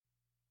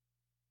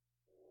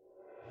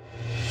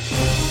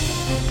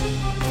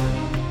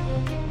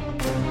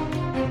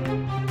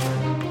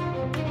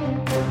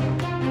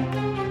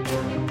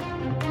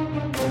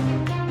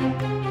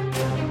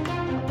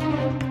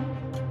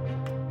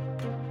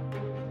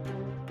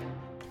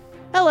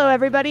Hello,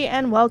 everybody,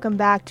 and welcome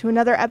back to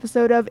another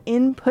episode of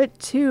Input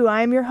 2.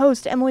 I am your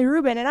host, Emily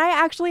Rubin, and I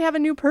actually have a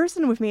new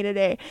person with me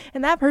today,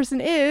 and that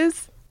person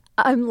is...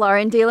 I'm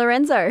Lauren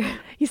DiLorenzo.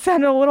 You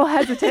sounded a little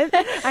hesitant.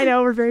 I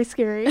know, we're very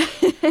scary.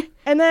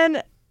 And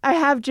then I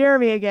have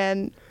Jeremy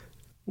again.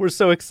 We're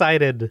so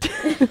excited.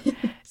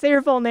 Say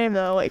your full name,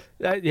 though.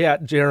 Yeah,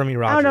 Jeremy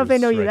Rogers. I don't know if they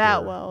know you right that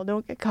here. well.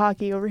 Don't get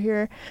cocky over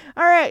here.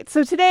 All right,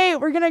 so today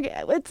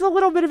it's a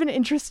little bit of an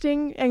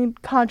interesting and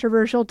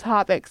controversial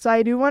topic, so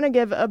I do want to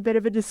give a bit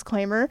of a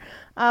disclaimer.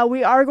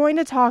 We are going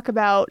to talk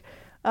about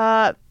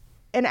an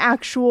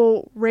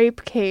actual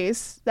rape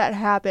case that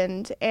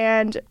happened,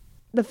 and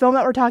the film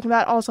that we're talking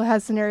about also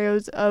has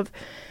scenarios of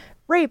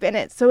rape in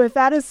it. So if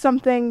that is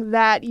something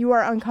that you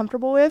are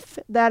uncomfortable with,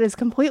 that is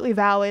completely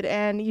valid,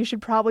 and you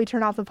should probably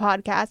turn off the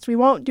podcast. We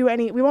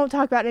won't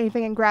talk about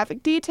anything in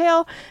graphic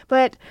detail,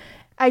 but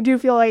I do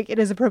feel like it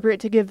is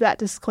appropriate to give that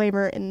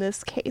disclaimer in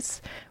this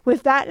case.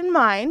 With that in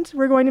mind,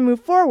 we're going to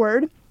move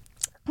forward.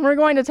 We're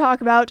going to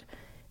talk about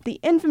the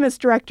infamous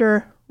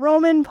director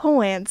Roman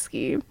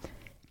Polanski.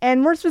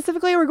 And more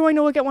specifically, we're going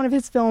to look at one of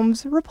his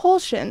films,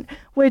 Repulsion,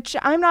 which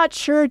I'm not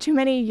sure too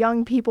many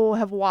young people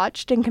have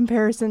watched in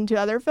comparison to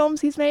other films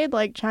he's made,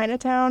 like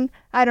Chinatown.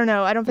 I don't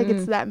know. I don't think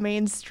it's that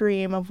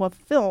mainstream of a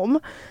film.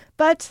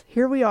 But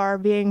here we are,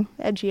 being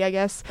edgy, I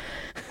guess.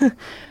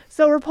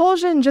 So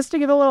Repulsion, just to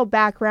give a little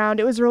background,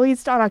 it was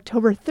released on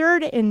October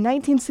 3rd in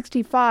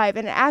 1965,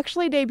 and it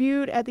actually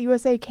debuted at the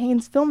USA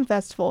Cannes Film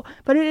Festival.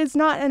 But it is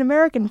not an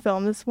American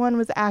film. This one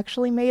was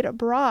actually made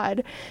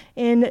abroad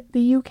in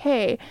the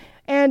UK.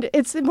 And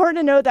it's important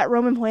to note that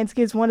Roman Polanski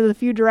is one of the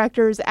few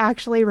directors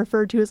actually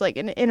referred to as like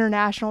an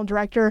international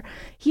director.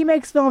 He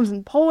makes films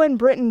in Poland,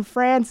 Britain,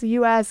 France, the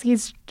US.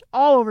 He's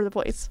all over the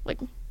place. Like,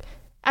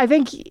 I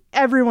think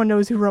everyone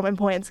knows who Roman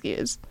Polanski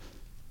is.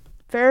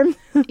 Fair?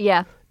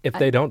 Yeah. If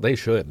they don't, they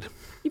should.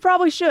 You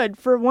probably should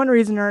for one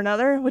reason or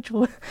another, which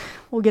we'll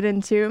get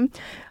into.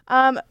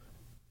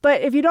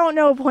 But if you don't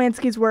know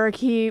Polanski's work,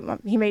 he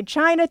made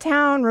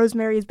Chinatown,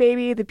 Rosemary's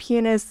Baby, The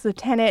Pianist, The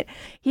Tenant.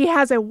 He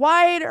has a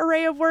wide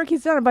array of work.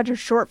 He's done a bunch of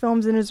short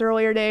films in his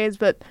earlier days,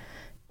 but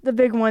the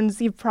big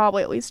ones you've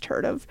probably at least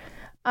heard of.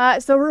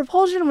 So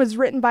Repulsion was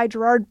written by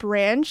Gerard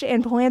Branch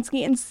and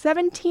Polanski in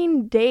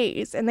 17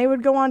 days, and they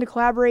would go on to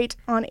collaborate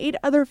on 8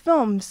 other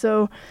films.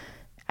 So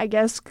I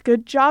guess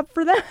good job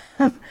for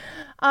them.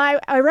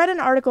 I read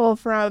an article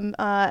from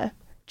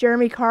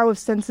Jeremy Carr with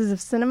Senses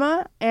of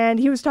Cinema, and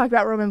he was talking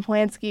about Roman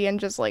Polanski and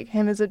just like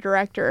him as a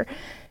director.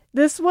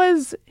 This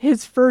was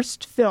his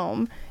first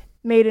film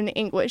made in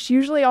English.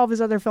 Usually all of his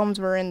other films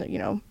were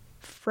in,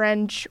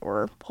 French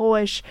or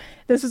Polish.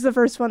 This was the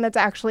first one that's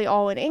actually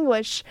all in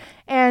English.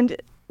 And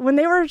when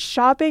they were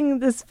shopping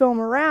this film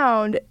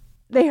around,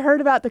 they heard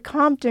about the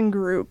Compton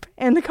Group.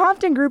 And the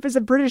Compton Group is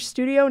a British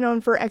studio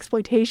known for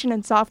exploitation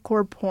and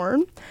softcore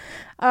porn.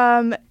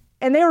 And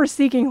they were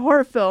seeking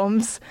horror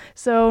films.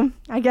 So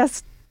I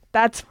guess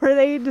that's where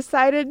they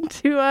decided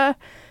to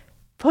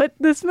put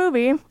this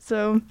movie.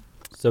 So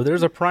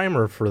there's a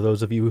primer for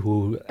those of you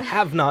who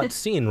have not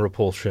seen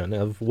Repulsion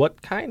of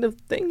what kind of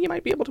thing you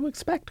might be able to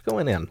expect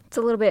going in. It's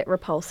a little bit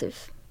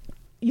repulsive.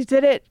 You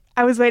did it.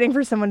 I was waiting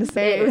for someone to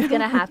say it was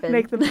going to happen.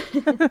 Make them...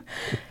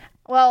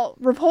 Well,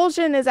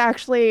 Repulsion is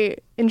actually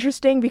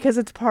interesting because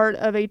it's part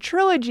of a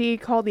trilogy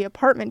called the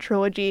Apartment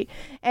Trilogy.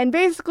 And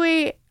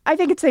basically, I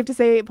think it's safe to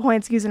say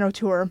Polanski's an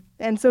auteur.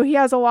 And so he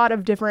has a lot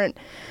of different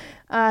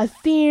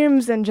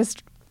themes and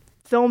just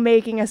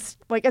filmmaking,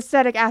 like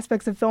aesthetic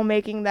aspects of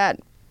filmmaking that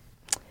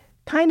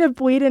kind of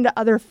bleed into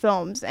other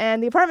films.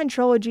 And the Apartment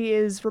Trilogy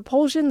is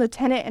Repulsion, The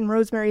Tenant, and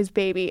Rosemary's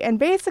Baby. And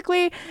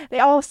basically, they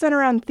all center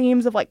around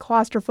themes of like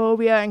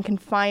claustrophobia and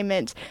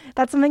confinement.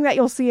 That's something that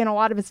you'll see in a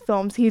lot of his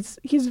films. He's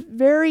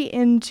very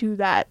into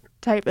that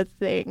type of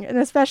thing, and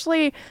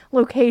especially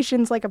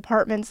locations like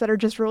apartments that are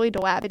just really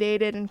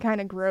dilapidated and kind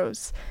of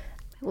gross.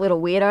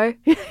 Little weirdo.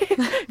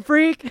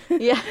 Freak.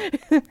 Yeah.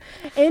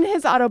 In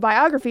his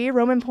autobiography,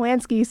 Roman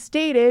Polanski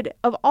stated,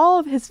 of all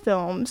of his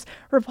films,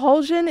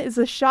 Repulsion is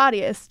the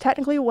shoddiest,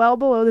 technically well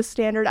below the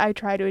standard I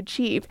try to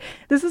achieve.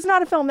 This is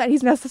not a film that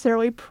he's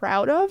necessarily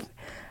proud of.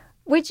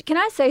 Which, can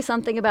I say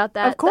something about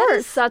that? Of course. That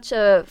is such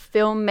a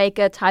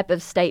filmmaker type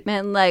of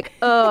statement. Like,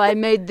 oh, I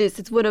made this.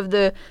 It's one of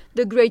the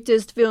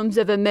greatest films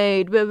ever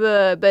made, blah,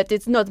 blah, but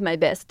it's not my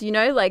best.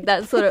 Like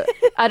that sort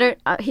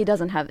of, he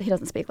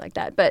doesn't speak like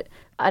that, but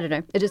I don't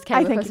know. It just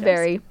came across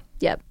very,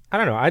 yeah. I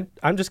don't know.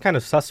 I'm just kind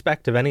of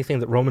suspect of anything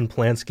that Roman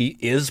Polanski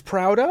is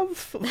proud of,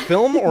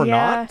 film or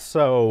not.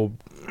 So,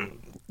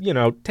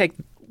 take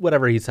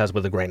whatever he says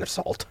with a grain of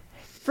salt.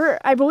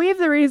 I believe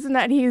the reason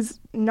that he's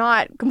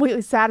not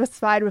completely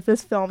satisfied with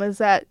this film is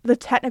that the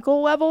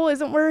technical level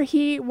isn't where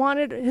he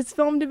wanted his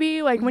film to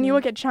be. Like, when you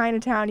look at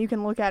Chinatown, you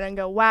can look at it and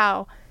go,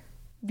 wow,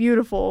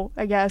 beautiful,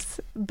 I guess.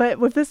 But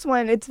with this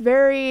one,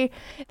 they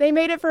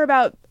made it for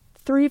about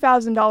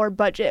 $3,000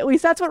 budget. At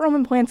least that's what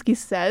Roman Polanski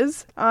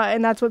says,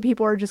 and that's what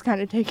people are just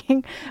kind of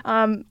taking.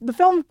 The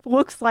film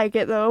looks like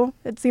it, though.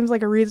 It seems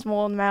like a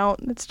reasonable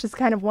amount. It's just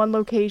kind of one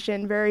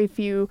location, very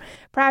few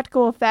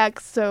practical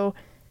effects, so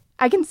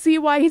I can see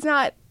why he's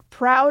not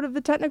proud of the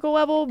technical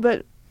level,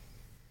 but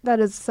that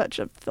is such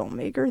a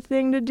filmmaker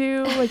thing to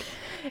do. Like,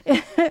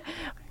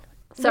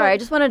 Sorry, I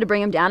just wanted to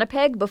bring him down a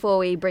peg before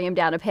we bring him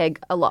down a peg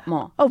a lot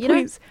more. Oh, you know?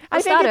 please. I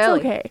We'll think start it's early.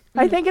 okay.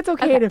 I think it's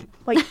okay to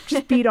like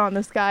just beat on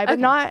this guy, but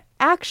not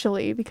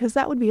actually, because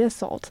that would be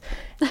assault.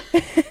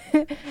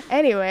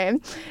 Anyway,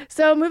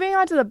 so moving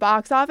on to the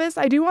box office,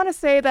 I do want to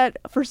say that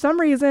for some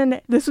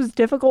reason this was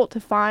difficult to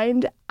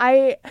find.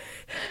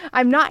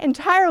 I'm not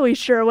entirely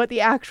sure what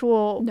the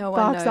actual No one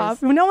box knows.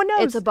 office. No one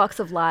knows. It's a box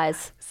of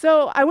lies.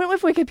 So I went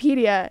with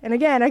Wikipedia, and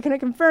again, I couldn't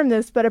confirm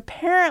this, but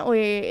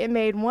apparently it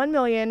made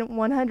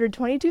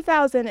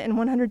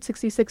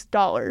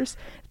 $1,122,166.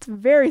 It's a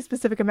very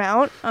specific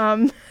amount.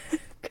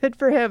 Good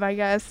for him, I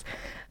guess.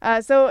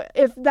 So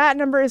if that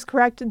number is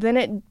correct, then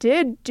it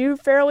did do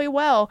fairly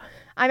well.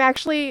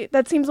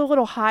 That seems a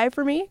little high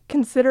for me,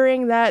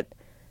 considering that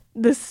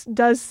this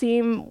does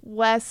seem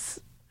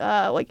less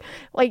like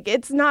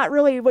it's not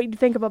really what you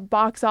think of a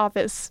box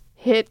office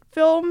hit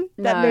film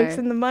that No. makes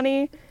in the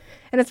money.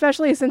 And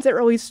especially since it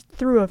released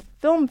through a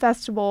film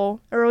festival,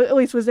 or at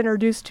least was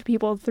introduced to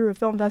people through a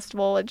film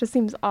festival, it just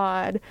seems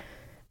odd.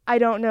 I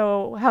don't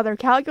know how they're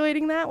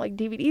calculating that, like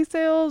DVD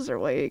sales or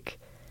like...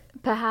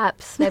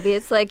 Perhaps. Maybe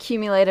it's like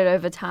accumulated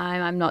over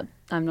time. I'm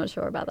not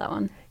sure about that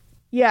one.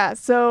 Yeah,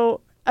 so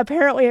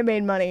apparently it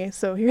made money.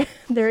 So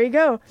there you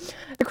go.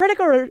 The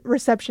critical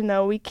reception,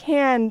 though, we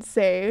can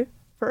say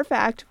for a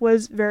fact,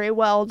 was very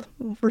well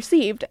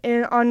received.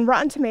 And on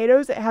Rotten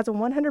Tomatoes, it has a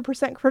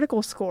 100%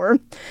 critical score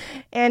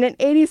and an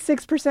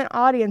 86%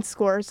 audience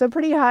score, so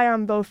pretty high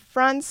on both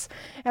fronts.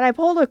 And I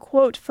pulled a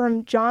quote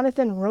from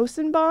Jonathan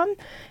Rosenbaum,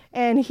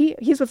 and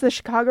he's with the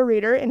Chicago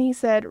Reader, and he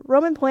said,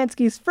 Roman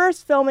Polanski's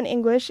first film in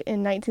English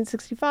in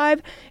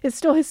 1965 is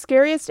still his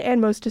scariest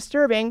and most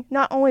disturbing,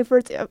 not only for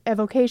its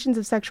evocations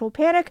of sexual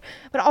panic,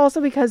 but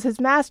also because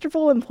his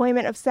masterful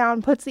employment of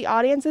sound puts the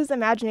audience's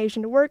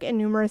imagination to work in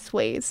numerous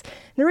ways.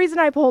 The reason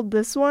I pulled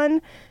this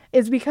one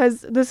is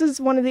because this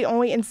is one of the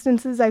only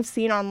instances I've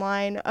seen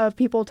online of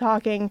people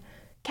talking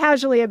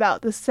casually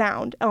about the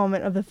sound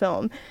element of the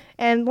film.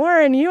 And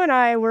Lauren, you and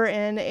I were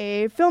in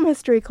a film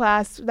history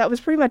class that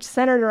was pretty much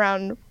centered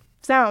around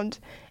sound.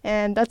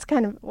 And that's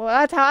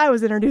that's how I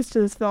was introduced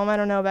to this film. I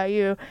don't know about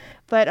you.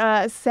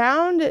 But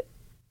sound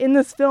in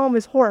this film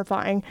is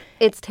horrifying.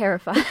 It's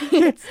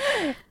terrifying.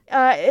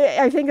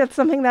 I think that's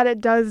something that it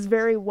does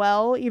very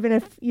well. Even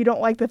if you don't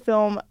like the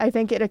film, I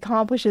think it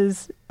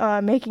accomplishes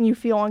making you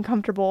feel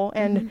uncomfortable.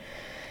 And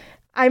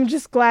I'm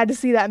just glad to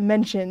see that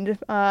mentioned.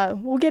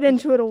 We'll get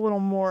into it a little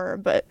more,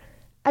 but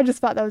I just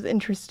thought that was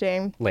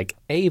interesting. Like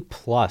A+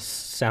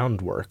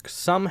 sound work.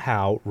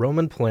 Somehow,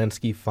 Roman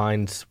Polanski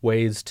finds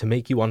ways to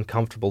make you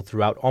uncomfortable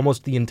throughout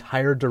almost the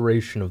entire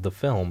duration of the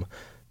film,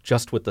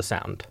 just with the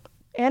sound.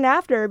 And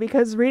after,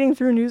 because reading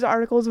through news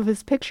articles of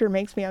his picture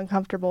makes me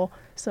uncomfortable.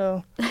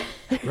 So,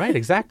 Right,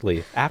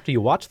 exactly. After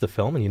you watch the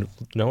film and you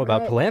know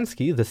about Right.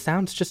 Polanski, the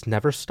sounds just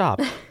never stop.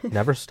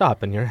 Never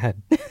stop in your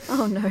head.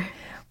 Oh, no.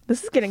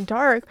 this is getting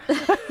dark.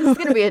 It's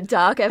going to be a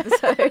dark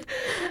episode.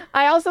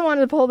 I also wanted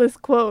to pull this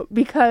quote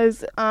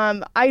because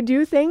I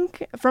do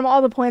think from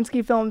all the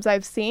Polanski films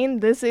I've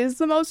seen, this is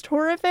the most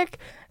horrific.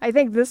 I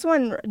think this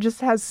one just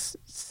has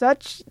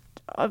such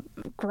a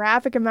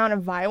graphic amount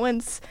of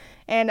violence.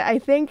 And I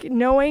think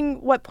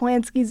knowing what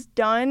Polanski's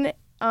done,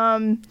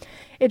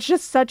 it's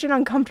just such an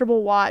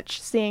uncomfortable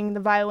watch seeing the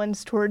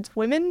violence towards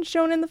women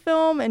shown in the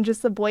film and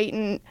just the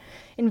blatant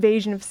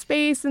invasion of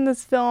space in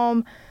this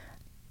film.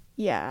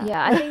 Yeah.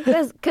 Yeah, I think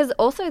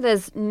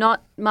there's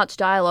not much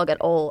dialogue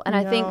at all. And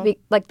I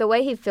think the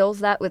way he fills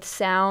that with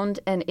sound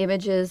and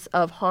images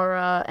of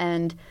horror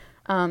and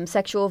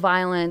sexual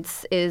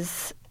violence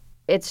it's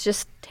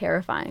just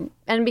terrifying.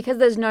 And because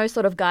there's no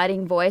sort of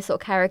guiding voice or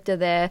character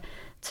there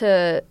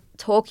to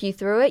talk you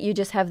through it, you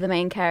just have the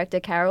main character,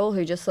 Carol,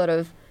 who just sort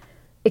of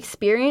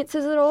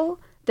experiences it all.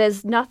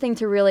 There's nothing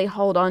to really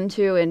hold on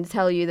to and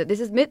tell you that this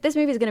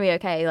movie is going to be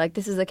okay. Like,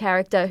 this is a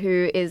character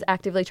who is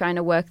actively trying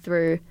to work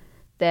through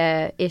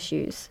their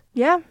issues.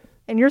 Yeah.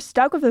 And you're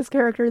stuck with this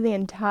character the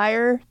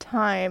entire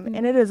time.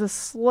 And it is a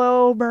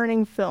slow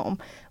burning film.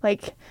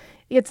 Like,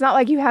 it's not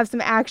like you have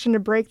some action to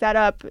break that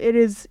up. It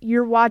is,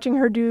 you're watching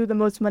her do the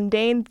most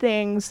mundane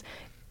things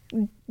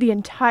the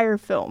entire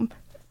film.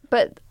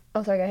 But,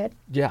 oh, sorry, go ahead.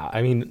 Yeah,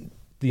 I mean,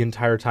 the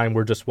entire time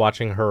we're just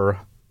watching her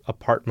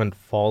apartment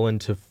fall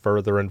into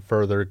further and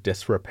further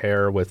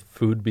disrepair with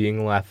food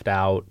being left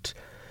out.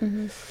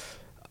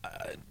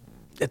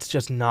 It's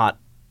just not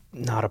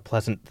a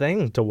pleasant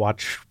thing to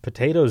watch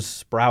potatoes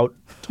sprout,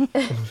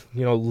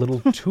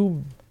 little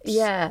tubes.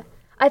 Yeah.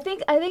 I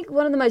think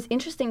one of the most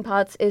interesting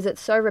parts is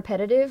it's so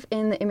repetitive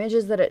in the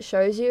images that it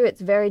shows you.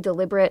 It's very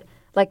deliberate.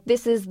 Like,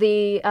 this is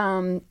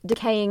the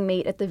decaying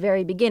meat at the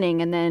very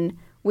beginning, and then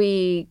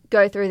we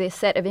go through this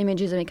set of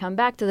images and we come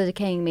back to the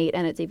decaying meat,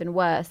 and it's even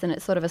worse. And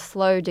it's sort of a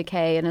slow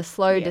decay and a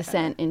slow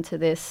descent into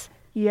this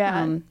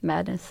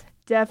madness.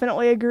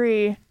 Definitely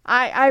agree.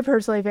 I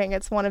personally think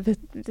it's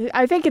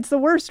I think it's the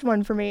worst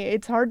one for me.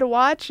 It's hard to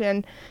watch,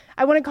 and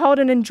I wouldn't call it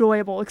an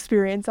enjoyable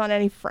experience on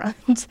any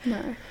front.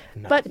 No.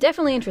 But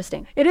Definitely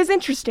interesting. it is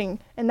interesting,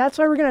 and that's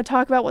why we're going to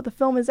talk about what the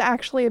film is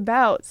actually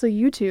about. So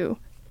you two,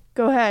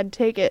 go ahead,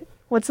 take it.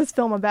 What's this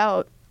film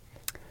about?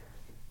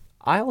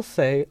 I'll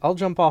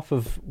jump off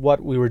of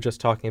what we were just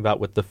talking about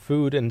with the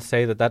food and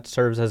say that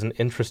serves as an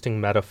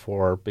interesting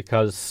metaphor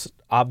because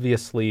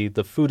obviously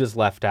the food is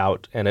left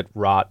out and it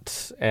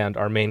rots, and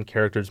our main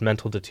character's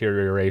mental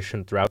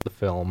deterioration throughout the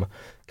film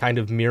kind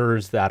of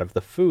mirrors that of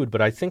the food.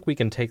 But I think we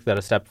can take that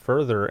a step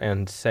further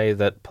and say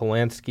that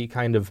Polanski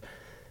kind of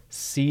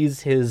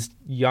sees his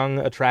young,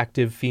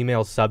 attractive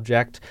female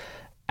subject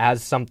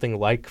as something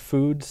like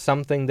food,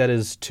 something that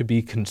is to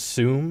be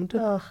consumed.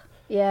 Ugh.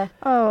 Yeah.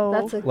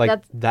 Oh,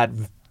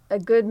 That's a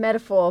good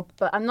metaphor,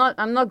 but I'm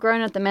not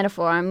grown at the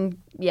metaphor.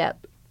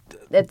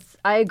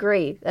 I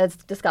agree. That's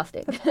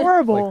disgusting.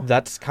 horrible. Like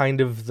that's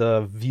kind of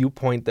the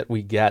viewpoint that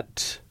we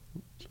get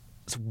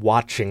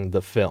watching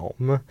the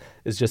film,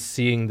 is just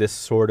seeing this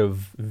sort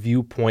of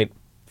viewpoint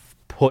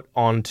put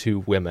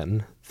onto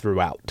women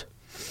throughout.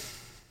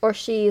 Or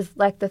she's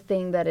like the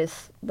thing that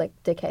is like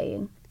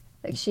decaying.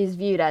 Like she's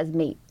viewed as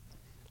meat.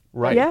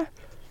 Right. Yeah.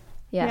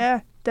 Yeah.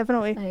 Yeah,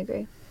 definitely. I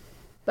agree.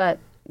 But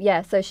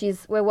yeah, so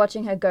we're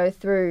watching her go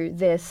through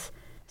this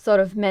sort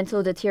of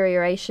mental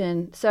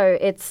deterioration. So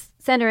it's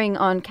centering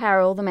on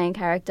Carol, the main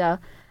character,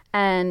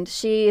 and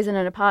she is in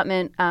an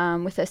apartment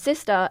with her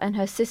sister, and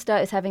her sister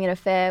is having an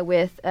affair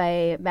with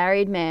a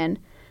married man.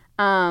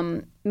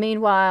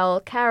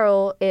 Meanwhile,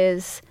 Carol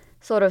is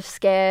sort of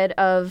scared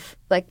of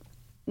like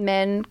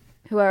men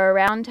who are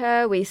around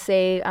her. We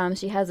see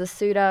she has a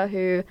suitor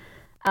who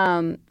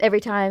every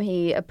time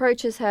he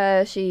approaches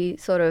her, she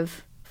sort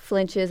of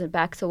flinches and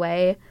backs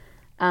away,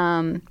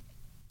 and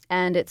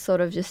it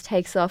sort of just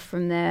takes off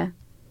from there.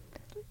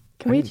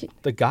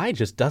 The guy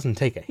just doesn't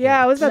take a hint.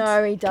 Yeah, I was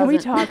about No, he Can we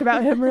doesn't. talk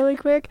about him really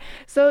quick?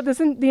 So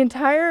the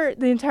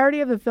entirety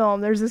of the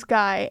film, there's this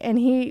guy, and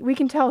we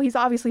can tell he's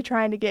obviously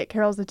trying to get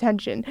Carol's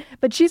attention,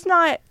 but she's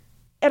not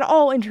at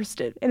all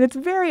interested, and it's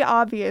very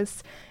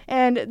obvious.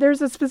 And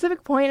there's a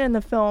specific point in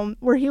the film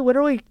where he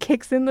literally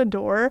kicks in the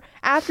door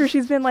after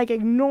she's been like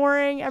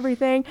ignoring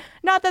everything.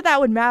 Not that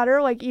would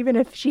matter, like even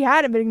if she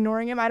hadn't been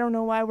ignoring him, I don't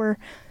know why we're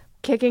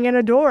kicking in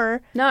a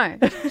door. No,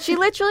 she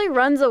literally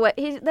runs away.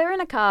 They're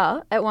in a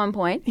car at one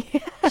point.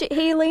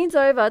 He leans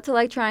over to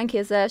like try and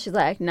kiss her. She's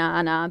like,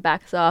 nah,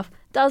 backs off.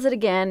 Does it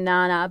again,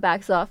 nah,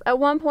 backs off. At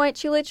one point,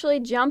 she literally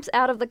jumps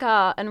out of the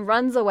car and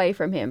runs away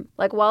from him,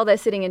 like while they're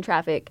sitting in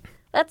traffic.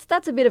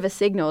 That's a bit of a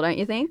signal, don't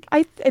you think?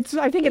 I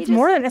think it's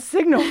more than a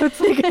signal.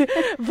 It's like a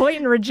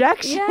blatant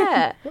rejection.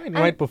 Yeah.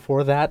 Right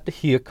before that,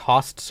 he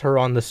accosts her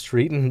on the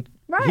street and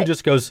he Right.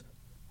 just goes,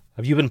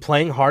 "Have you been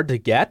playing hard to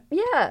get?"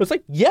 Yeah. It's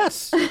like,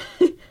 yes,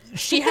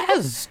 she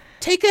has.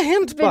 Take a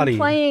hint, Been buddy.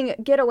 playing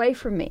Get Away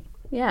From Me.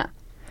 Yeah.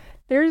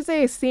 There's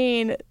a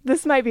scene,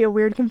 this might be a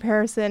weird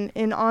comparison,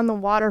 in On the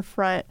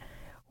Waterfront,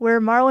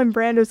 where Marlon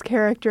Brando's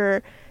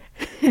character,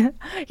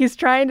 he's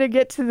trying to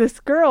get to this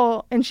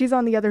girl, and she's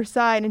on the other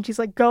side, and she's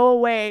like, go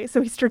away.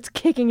 So he starts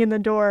kicking in the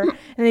door,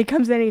 and he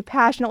comes in and he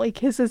passionately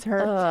kisses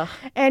her. Ugh.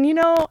 And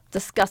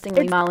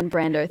Disgustingly Marlon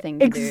Brando thing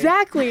to do.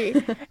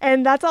 exactly.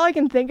 And that's all I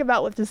can think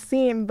about with the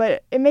scene,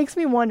 but it makes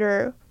me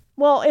wonder,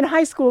 well, in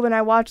high school when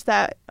I watched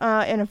that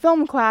in a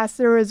film class,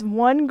 there was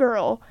one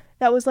girl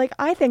that was like,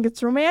 I think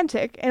it's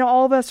romantic. And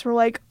all of us were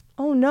like,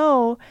 oh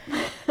no.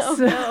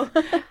 I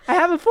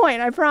have a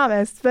point, I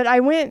promise. But I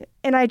went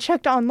and I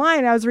checked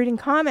online, I was reading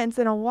comments,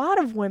 and a lot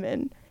of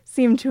women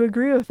seem to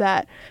agree with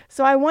that.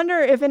 So I wonder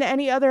if in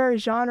any other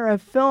genre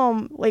of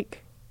film,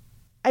 like,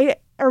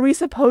 are we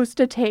supposed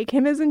to take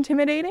him as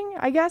intimidating?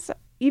 I guess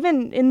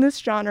even in this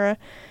genre,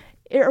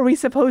 are we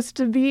supposed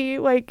to be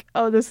like,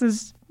 oh, this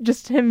is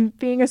just him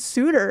being a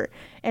suitor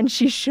and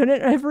she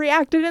shouldn't have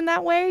reacted in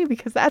that way?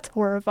 Because that's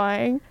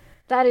horrifying.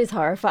 That is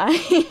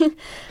horrifying.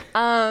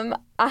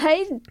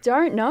 I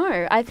don't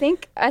know. I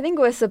think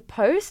we're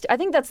supposed to, I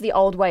think that's the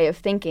old way of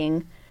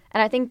thinking.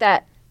 And I think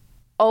that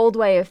old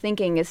way of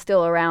thinking is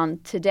still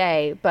around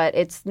today, but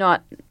it's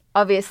not,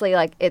 obviously,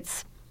 like,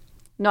 it's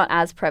not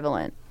as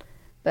prevalent.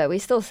 But we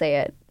still see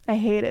it. I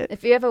hate it.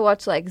 If you ever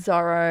watch, like,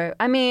 Zorro,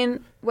 I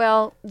mean,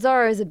 well,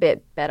 Zorro is a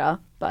bit better,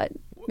 but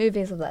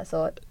movies of that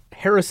sort.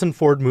 Harrison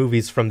Ford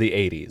movies from the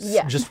 80s.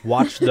 Yeah. Just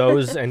watch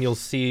those and you'll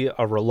see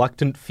a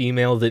reluctant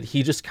female that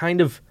he just kind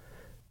of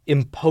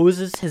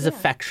imposes his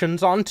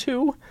affections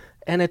onto,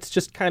 and it's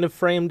just kind of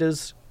framed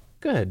as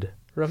good,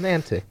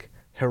 romantic,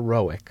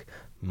 heroic,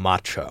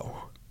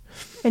 macho.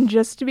 And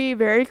just to be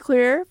very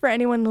clear for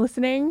anyone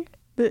listening,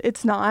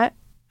 it's not.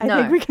 I No,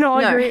 think we can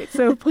all no. agree.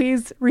 So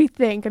please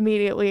rethink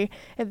immediately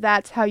if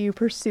that's how you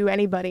pursue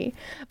anybody.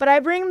 But I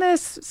bring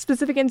this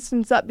specific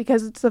instance up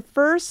because it's the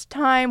first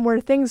time where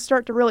things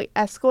start to really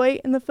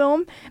escalate in the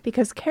film,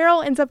 because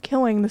Carol ends up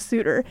killing the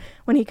suitor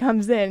when he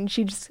comes in.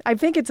 I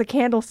think it's a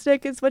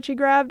candlestick is what she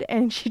grabbed,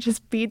 and she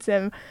just beats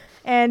him.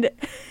 And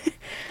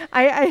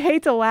I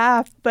hate to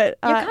laugh, but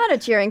You're kind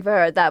of cheering for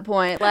her at that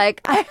point,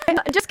 like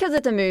just because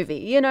it's a movie,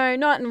 you know,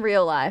 not in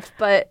real life.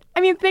 But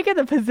I mean, think of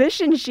the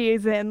position she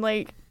is in.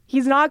 Like,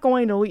 he's not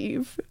going to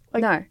leave.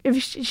 Like, No.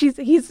 if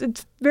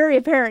it's very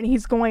apparent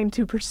he's going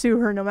to pursue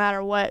her no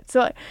matter what.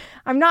 So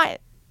I'm not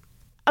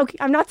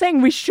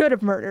saying we should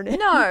have murdered him.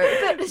 no,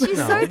 but she's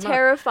No, so not-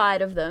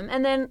 terrified of them.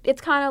 And then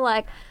it's kind of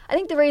like, I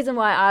think the reason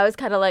why I was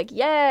kind of like,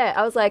 yeah,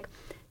 I was like,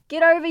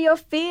 get over your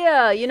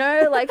fear, you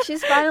know, like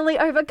she's finally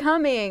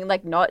overcoming,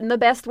 like not in the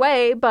best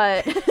way,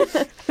 but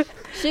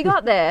she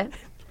got there.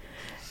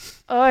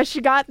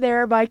 She got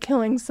there by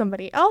killing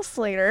somebody else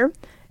later,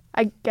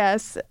 I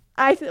guess.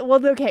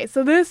 Okay,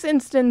 so this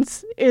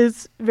instance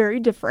is very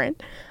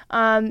different.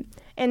 In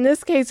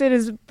this case, it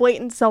is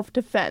blatant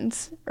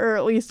self-defense, or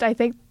at least I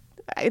think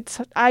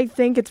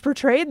it's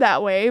portrayed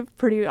that way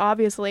pretty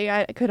obviously.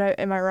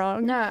 Am I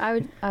wrong? No,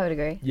 I would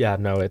agree. Yeah,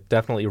 no, it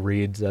definitely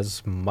reads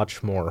as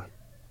much more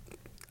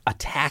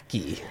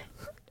attacky.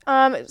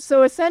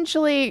 So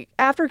essentially,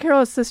 after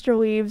Carol's sister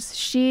leaves,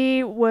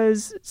 she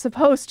was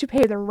supposed to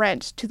pay the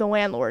rent to the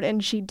landlord,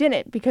 and she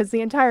didn't, because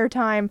the entire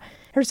time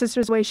her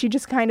sister's away, she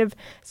just kind of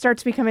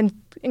starts becoming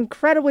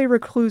incredibly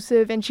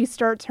reclusive, and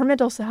her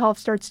mental health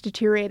starts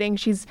deteriorating.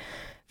 She's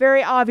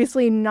very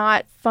obviously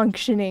not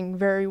functioning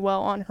very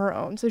well on her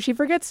own. So she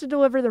forgets to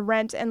deliver the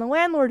rent, and the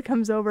landlord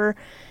comes over,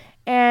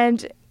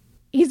 and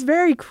he's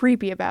very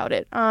creepy about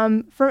it.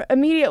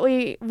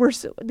 Immediately,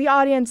 the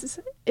audience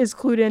is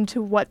clued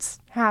into what's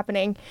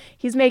happening.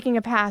 He's making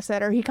a pass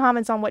at her. He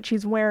comments on what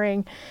she's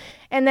wearing,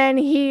 and then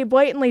he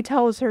blatantly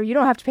tells her, "You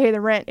don't have to pay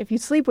the rent if you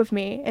sleep with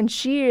me." And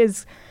she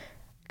is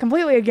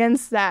completely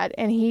against that,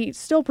 and he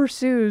still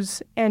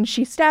pursues, and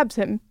she stabs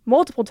him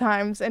multiple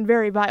times and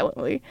very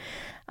violently.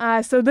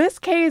 So this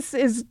case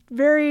is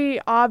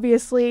very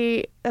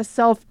obviously a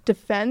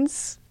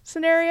self-defense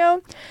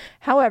scenario.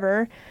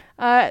 However,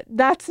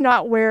 that's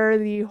not where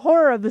the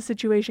horror of the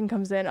situation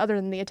comes in, other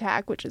than the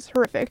attack, which is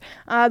horrific.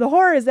 The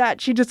horror is that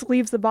she just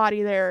leaves the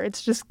body there.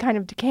 It's just kind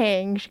of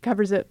decaying. She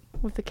covers it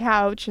with the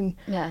couch, and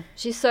Yeah,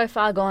 she's so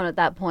far gone at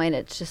that point.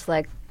 It's just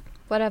like,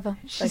 whatever.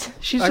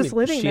 she's Like, just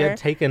living she there. had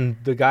taken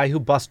the guy who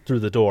bust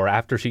through the door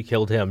after she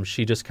killed him.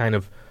 She just kind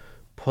of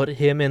put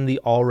him in the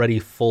already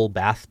full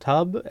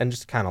bathtub and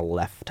just kind of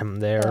left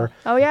him there.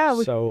 Oh yeah,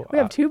 we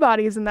have 2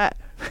 bodies in that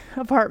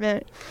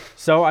apartment.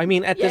 So I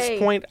mean, at Yay. this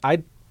point,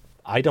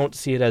 I don't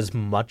see it as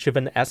much of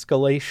an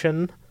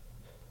escalation,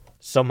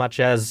 so much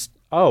as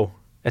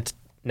it's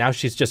now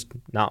she's just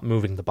not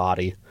moving the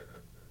body.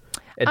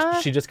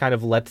 She just kind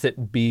of lets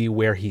it be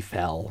where he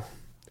fell,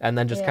 and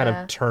then just kind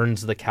Yeah. of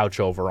turns the couch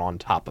over on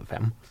top of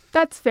him.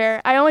 That's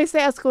fair. I only say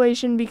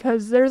escalation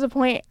because there's a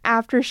point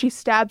after she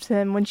stabs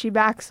him when she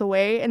backs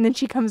away, and then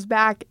she comes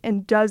back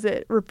and does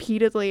it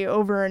repeatedly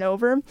over and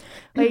over.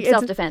 Like,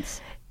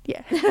 self-defense.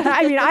 Yeah.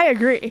 I mean, I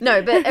agree.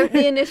 No, but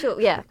the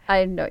initial, yeah,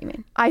 I know what you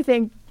mean. I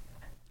think,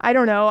 I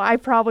don't know, I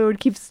probably would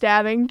keep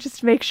stabbing just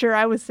to make sure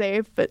I was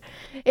safe. But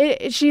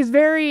she's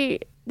very,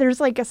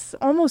 there's like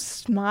almost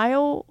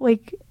smile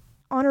like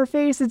on her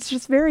face. It's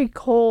just very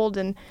cold,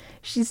 and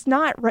she's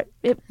not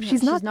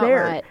she's not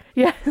there. Right.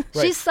 Yeah.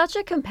 She's such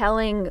a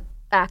compelling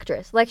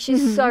actress. Like,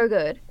 she's so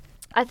good.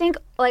 I think,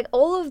 like,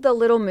 all of the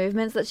little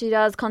movements that she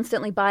does,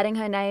 constantly biting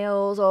her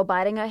nails or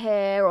biting her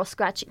hair or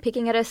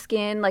picking at her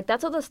skin, like,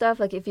 that's all the stuff,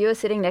 like, if you were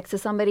sitting next to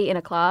somebody in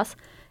a class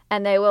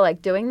and they were,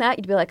 like, doing that,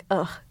 you'd be like,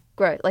 ugh,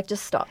 gross, like,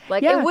 just stop.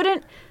 Like, Yeah.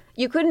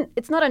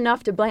 it's not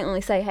enough to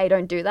blatantly say, hey,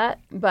 don't do that,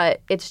 but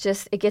it's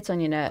just, it gets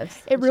on your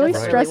nerves. It It's really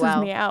just stresses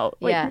well. me out.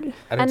 Like, Yeah.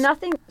 And And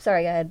nothing,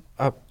 sorry, go ahead.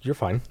 You're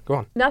fine. Go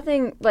on.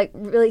 Nothing like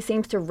really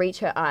seems to reach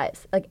her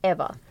eyes, like,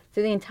 ever.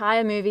 Through the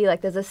entire movie,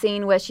 like, there's a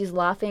scene where she's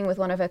laughing with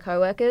one of her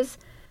coworkers,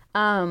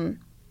 and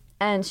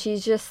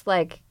she's just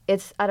like,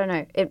 I don't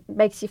know, it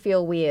makes you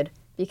feel weird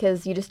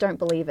because you just don't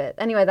believe it.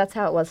 Anyway, that's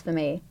how it was for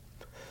me.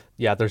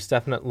 Yeah, there's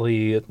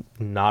definitely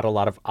not a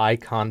lot of eye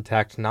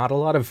contact, not a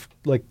lot of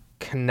like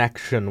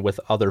connection with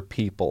other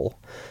people.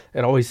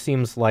 It always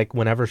seems like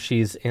whenever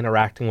she's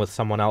interacting with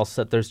someone else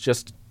that there's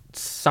just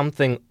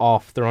something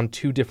off. They're on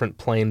 2 different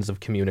planes of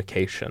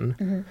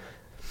communication.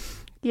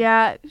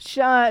 Yeah,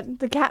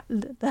 the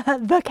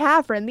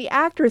Catherine, the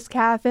actress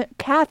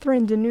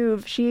Catherine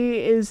Deneuve, she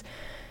is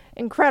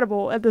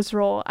incredible at this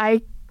role.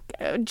 I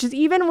just,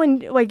 even when,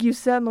 like you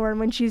said, Lauren,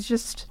 when she's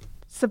just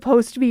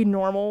supposed to be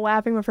normal,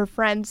 laughing with her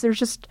friends, there's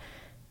just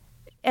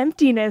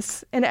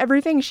emptiness in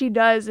everything she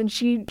does, and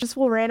she just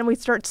will randomly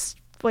start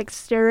like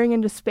staring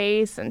into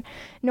space, and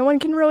no one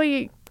can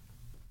really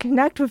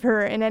connect with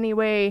her in any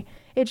way.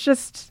 It's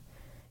just,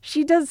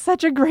 she does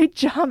such a great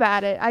job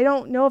at it. I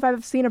don't know if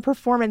I've seen a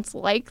performance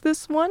like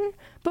this one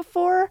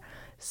before,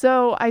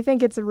 so I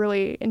think it's a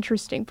really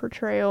interesting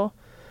portrayal.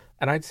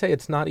 And I'd say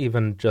it's not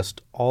even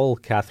just all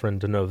Catherine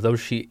Deneuve, though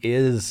she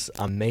is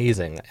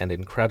amazing and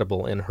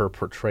incredible in her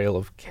portrayal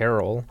of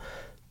Carol.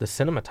 The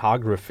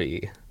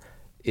cinematography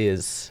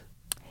is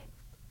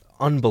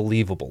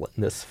unbelievable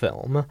in this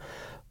film.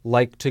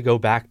 Like, to go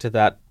back to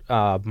that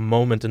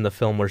moment in the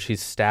film where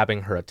she's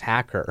stabbing her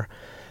attacker,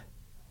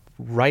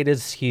 right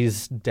as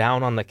he's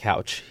down on the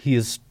couch,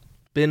 he's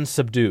been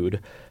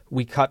subdued.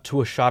 We cut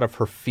to a shot of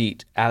her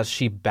feet as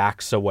she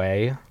backs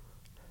away.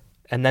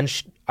 And then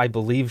I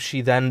believe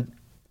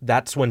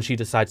that's when she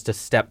decides to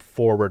step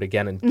forward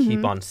again and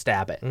keep on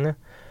stabbing.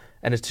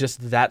 And it's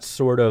just that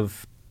sort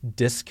of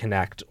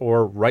disconnect,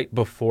 or right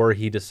before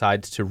he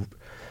decides to,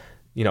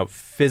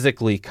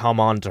 physically come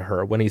on to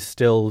her, when he's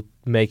still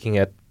making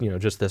it,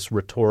 just this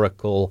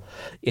rhetorical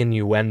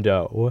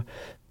innuendo.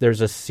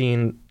 There's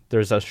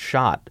a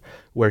shot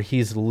where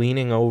he's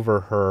leaning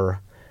over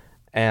her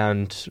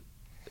and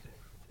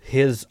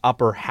his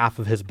upper half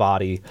of his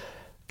body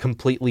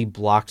completely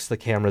blocks the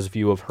camera's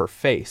view of her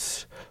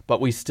face,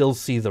 but we still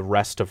see the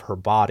rest of her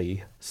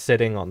body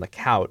sitting on the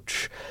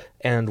couch,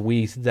 and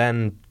we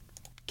then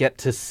get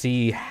to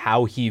see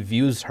how he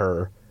views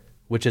her,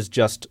 which is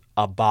just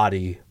a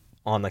body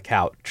on the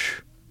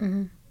couch.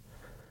 Mm-hmm.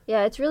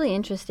 Yeah, it's really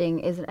interesting,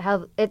 isn't it?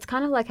 How it's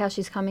kind of like how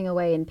she's coming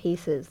away in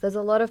pieces. There's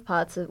a lot of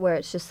parts where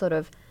it's just sort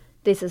of,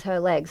 this is her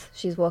legs,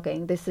 she's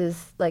walking. This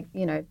is like,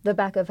 the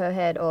back of her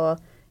head, or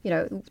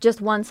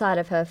just one side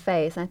of her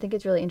face. And I think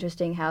it's really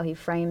interesting how he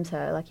frames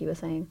her, like you were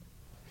saying.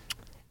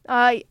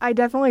 I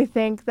definitely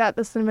think that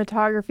the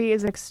cinematography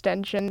is an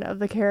extension of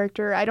the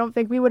character. I don't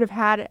think we would have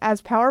had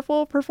as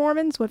powerful a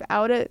performance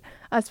without it,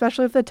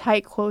 especially with the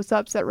tight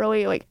close-ups that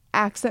really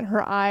accent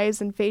her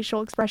eyes and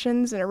facial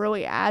expressions, and it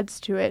really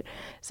adds to it.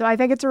 So I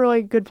think it's a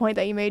really good point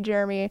that you made,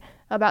 Jeremy,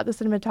 about the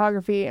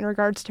cinematography in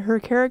regards to her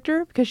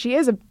character, because she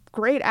is a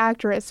great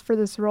actress for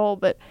this role,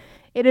 but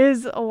it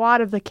is a lot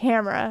of the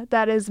camera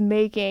that is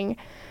making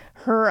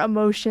her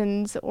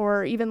emotions,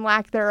 or even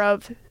lack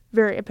thereof,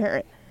 very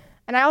apparent.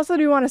 And I also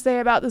do want to say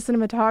about the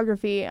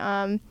cinematography,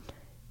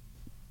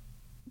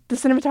 the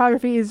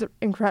cinematography is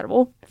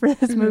incredible for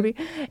this movie.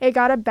 It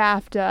got a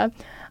BAFTA,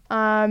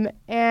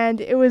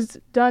 and it was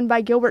done by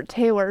Gilbert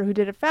Taylor, who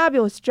did a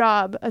fabulous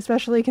job,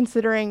 especially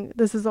considering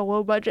this is a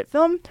low-budget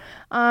film.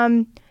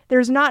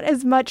 There's not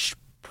as much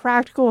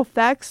practical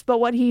effects, but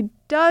what he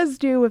does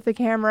do with the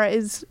camera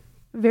is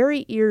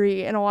very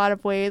eerie in a lot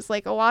of ways.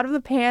 Like, a lot of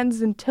the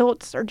pans and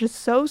tilts are just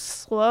so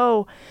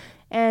slow,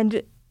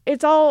 and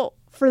it's all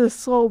for the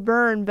slow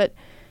burn, but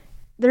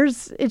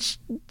it's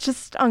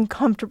just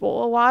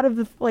uncomfortable. A lot of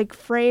the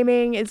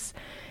framing it's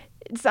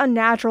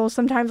unnatural.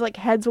 Sometimes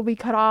heads will be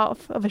cut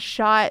off of a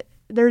shot.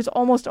 There's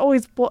almost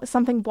always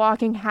something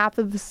blocking half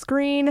of the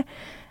screen.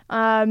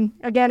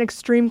 Again,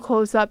 extreme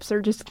close-ups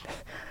are just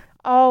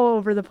all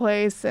over the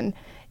place, and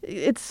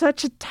it's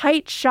such a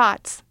tight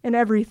shots and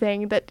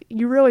everything that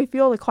you really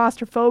feel the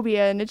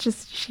claustrophobia, and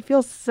she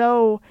feels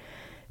so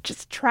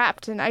just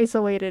trapped and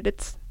isolated.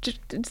 It's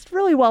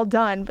really well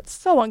done, but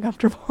so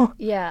uncomfortable.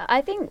 Yeah,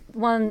 I think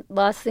one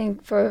last thing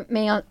for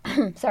me on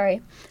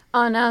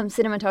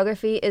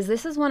cinematography is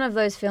this is one of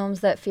those films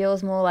that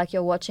feels more like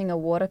you're watching a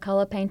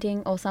watercolor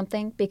painting or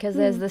something, because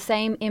there's the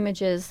same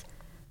images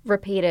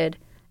repeated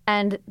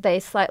and they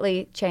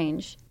slightly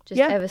change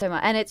ever so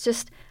much. And it's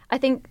just, I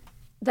think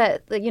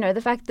that,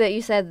 the fact that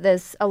you said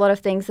there's a lot of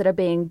things that are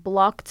being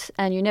blocked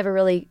and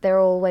they're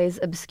always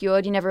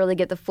obscured, you never really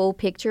get the full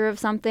picture of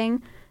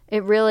something.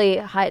 It really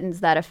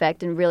heightens that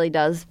effect and really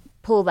does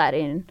pull that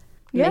in,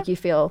 make you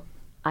feel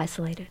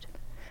isolated.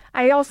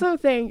 I also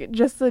think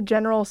just the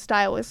general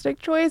stylistic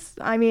choice,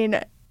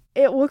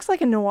 it looks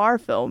like a noir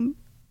film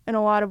in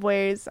a lot of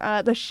ways.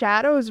 The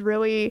shadows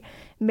really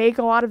make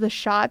a lot of the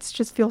shots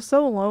just feel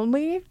so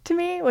lonely to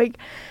me.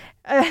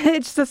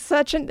 It's just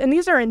and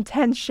these are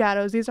intense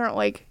shadows. These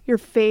aren't your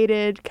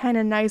faded, kind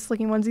of nice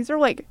looking ones. These are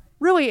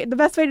really, the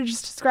best way to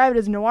just describe it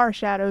is noir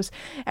shadows.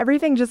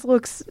 Everything just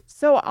looks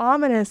so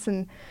ominous,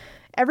 and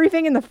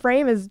everything in the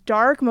frame is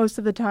dark most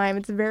of the time.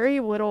 It's very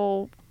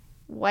little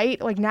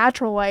light,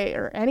 natural light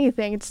or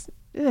anything. It's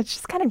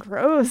just kind of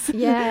gross.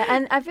 Yeah,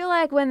 and I feel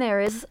like when there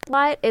is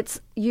light,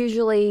 it's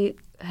usually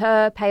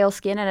her pale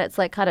skin, and it's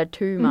kind of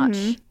too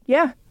much.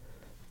 Yeah.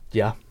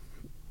 Yeah.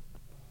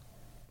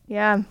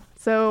 Yeah.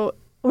 So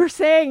we're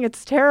saying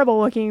it's terrible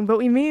looking, but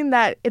we mean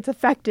that it's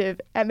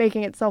effective at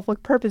making itself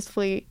look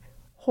purposefully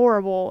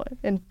horrible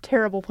and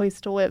terrible place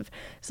to live.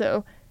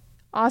 So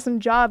awesome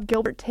job,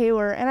 Gilbert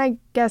Taylor, and I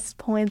guess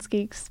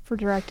Polanski for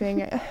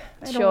directing.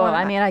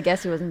 I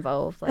guess he was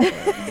involved.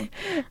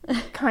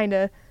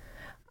 Kinda.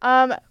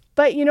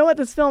 But you know what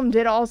this film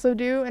did also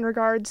do in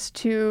regards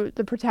to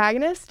the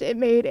protagonist? It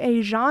made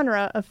a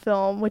genre of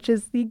film, which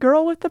is the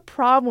girl with the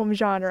problem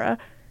genre.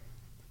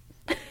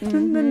 The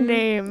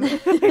name.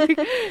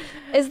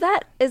 Is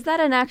that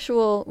an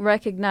actual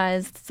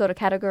recognized sort of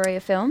category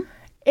of film?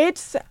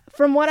 It's,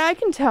 from what I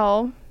can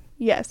tell,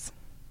 yes.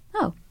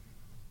 Oh,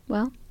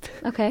 well,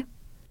 okay.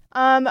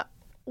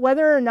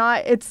 Whether or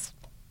not it's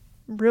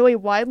really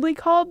widely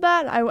called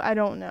that, I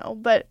don't know.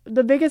 But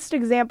the biggest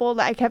example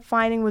that I kept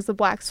finding was The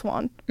Black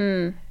Swan.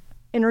 In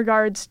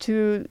regards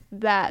to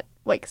that,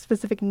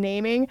 specific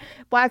naming.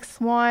 Black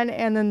Swan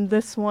and then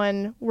this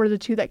one were the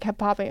two that kept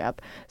popping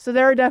up. So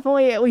there are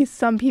definitely at least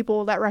some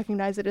people that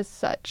recognize it as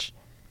such.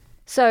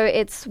 So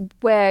it's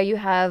where you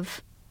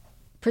have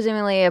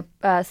presumably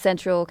a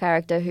central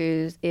character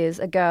who is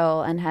a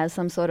girl and has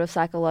some sort of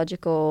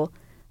psychological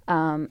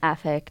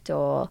affect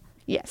or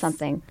Yes.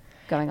 something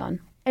going on.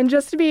 And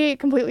just to be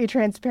completely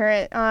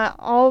transparent,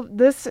 all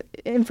this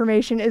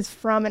information is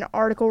from an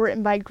article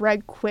written by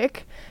Greg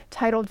Quick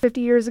titled 50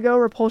 Years Ago,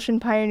 Repulsion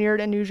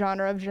Pioneered a New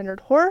Genre of Gendered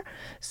Horror.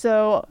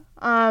 So,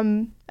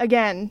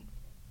 again,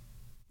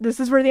 this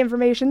is where the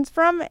information's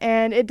from,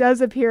 and it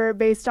does appear,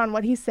 based on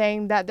what he's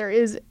saying, that there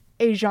is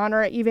a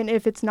genre, even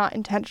if it's not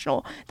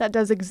intentional, that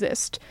does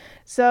exist.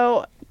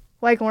 So,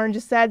 like Lauren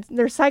just said,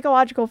 they're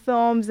psychological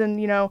films, and,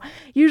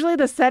 usually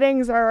the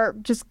settings are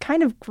just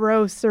kind of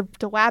gross. They're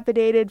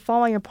dilapidated,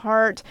 falling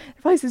apart,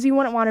 places you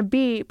wouldn't want to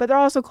be, but they're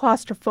also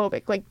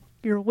claustrophobic, like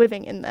you're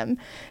living in them.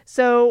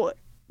 So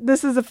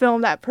this is a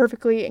film that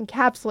perfectly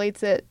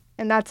encapsulates it,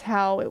 and that's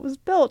how it was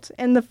built.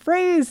 And the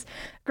phrase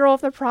 "girl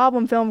with a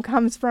problem" film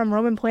comes from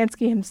Roman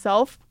Polanski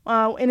himself.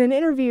 In an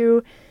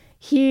interview,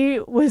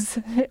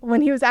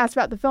 when he was asked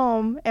about the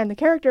film and the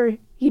character,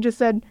 he just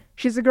said,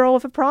 "She's a girl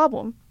with a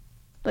problem."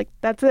 Like,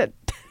 that's it.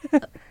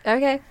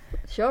 Okay,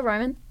 sure,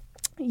 Roman.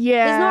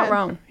 Yeah. He's not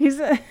wrong.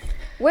 He's.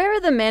 Where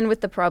are the men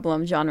with the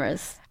problem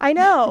genres? I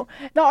know.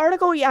 The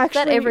article Is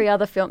actually. that every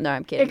other film? No,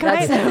 I'm kidding.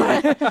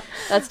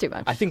 That's too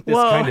much. I think this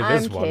Whoa. kind of I'm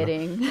is one.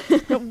 kidding.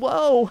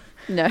 Whoa.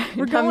 No,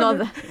 I'm going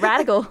not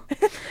radical.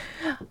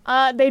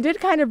 They did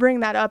kind of bring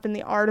that up in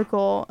the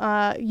article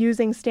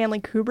using Stanley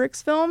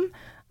Kubrick's film.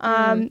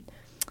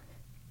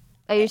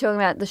 Are you talking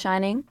about The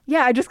Shining?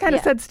 Yeah, I just kind of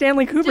Yeah. said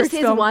Stanley Kubrick's Just his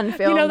film. one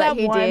film that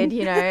he one?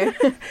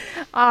 did,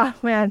 Ah,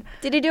 man.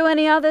 Did he do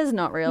any others?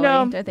 Not really.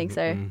 No. Don't think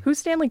so. Who's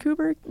Stanley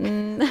Kubrick?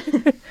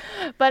 Mm.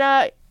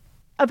 But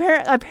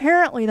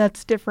apparently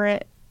that's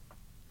different.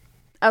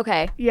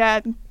 Okay.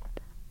 Yeah.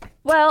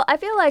 Well, I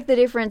feel like the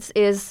difference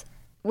is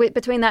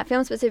between that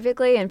film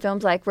specifically and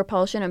films like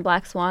Repulsion and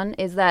Black Swan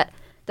is that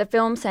the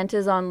film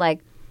centers on like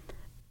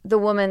the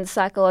woman's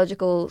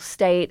psychological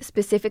state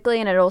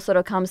specifically, and it all sort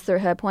of comes through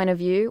her point of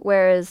view,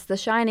 whereas The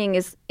Shining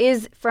is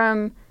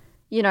from,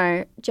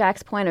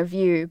 Jack's point of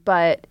view,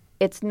 but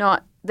it's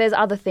not. There's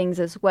other things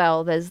as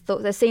well. There's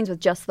scenes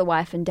with just the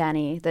wife and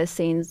Danny. There's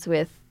scenes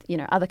with,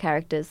 other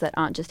characters that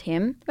aren't just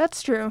him.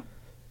 That's true.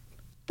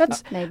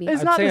 That's Maybe.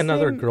 It's I'd not say the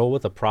another same- girl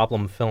with a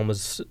problem film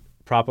is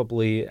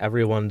probably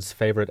everyone's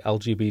favorite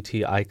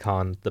LGBT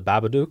icon, The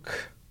Babadook.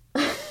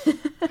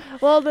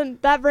 Well, then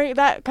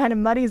that kind of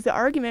muddies the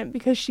argument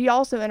because she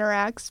also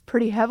interacts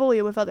pretty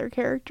heavily with other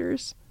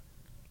characters.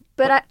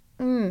 But I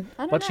don't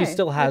know. But she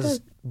still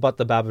has, but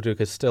The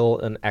Babadook is still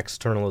an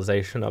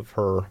externalization of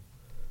her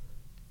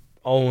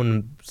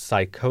own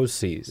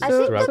psychoses I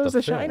think throughout so is the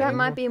The film. Shining. That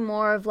might be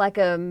more of like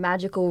a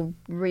magical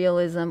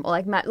realism, or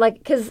like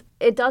because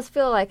it does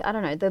feel like, I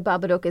don't know, the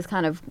Babadook is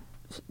kind of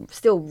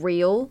still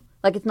real.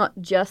 Like it's not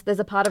just, there's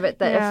a part of it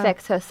that Yeah.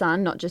 affects her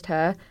son, not just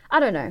her.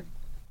 I don't know.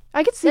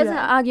 I could see There's an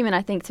that. argument,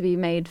 I think, to be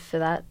made for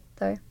that,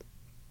 though.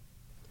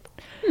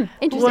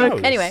 Interesting.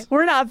 Look. Anyway,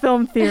 We're not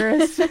film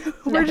theorists.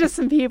 We're just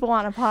some people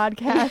on a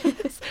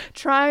podcast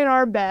trying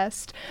our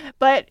best.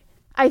 But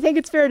I think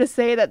it's fair to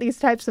say that these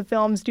types of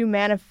films do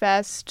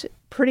manifest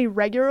pretty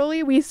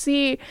regularly. We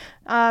see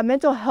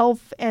mental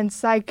health and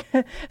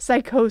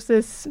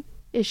psychosis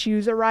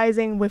issues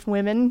arising with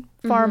women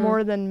far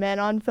more than men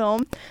on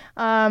film.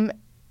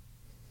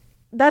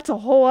 That's a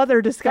whole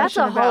other that's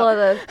discussion. a whole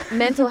other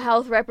mental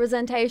health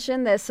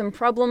representation. There's some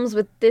problems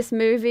with this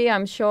movie,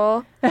 I'm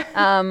sure.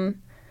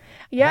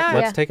 Yeah.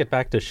 Let's take it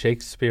back to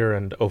Shakespeare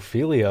and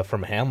Ophelia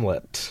from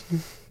Hamlet.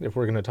 If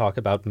we're going to talk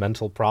about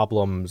mental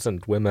problems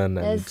and women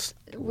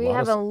We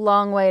have a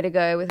long way to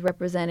go with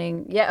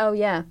representing.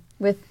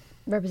 With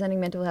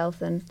representing mental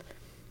health and.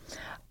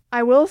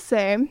 I will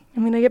say, I'm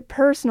going to get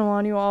personal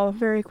on you all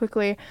very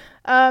quickly.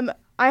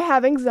 I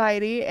have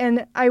anxiety,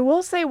 and I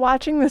will say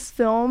watching this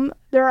film,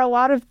 there are a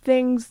lot of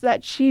things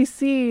that she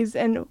sees,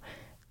 and,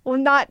 well,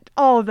 not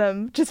all of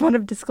them, just want to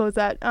disclose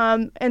that,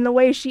 and the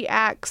way she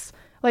acts,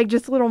 like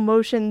just little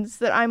motions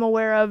that I'm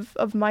aware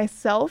of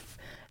myself,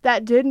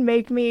 that did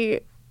make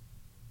me,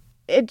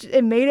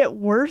 it made it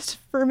worse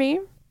for me,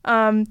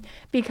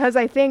 because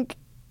I think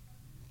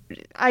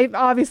I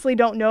obviously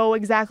don't know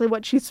exactly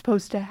what she's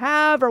supposed to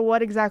have or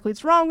what exactly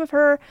is wrong with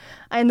her.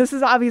 And this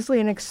is obviously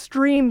an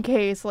extreme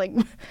case. Like,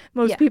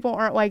 most people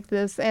aren't like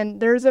this. And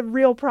there's a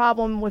real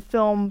problem with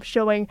film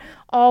showing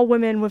all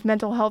women with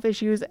mental health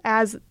issues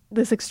as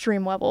this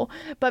extreme level.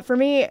 But for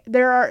me,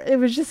 it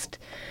was just,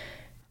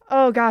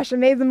 oh gosh, it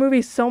made the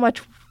movie so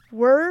much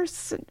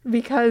worse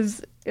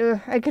because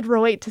I could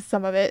relate to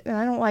some of it. And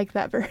I don't like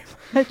that very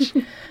much.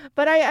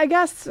 But I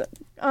guess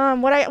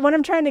what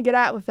I'm trying to get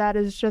at with that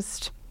is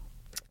just,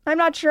 I'm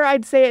not sure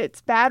I'd say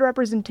it's bad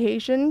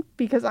representation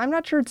because I'm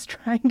not sure it's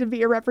trying to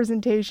be a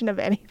representation of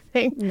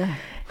anything. No.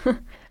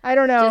 I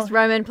don't know. Just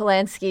Roman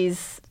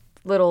Polanski's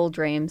little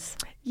dreams.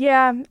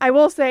 Yeah, I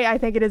will say I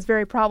think it is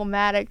very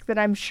problematic that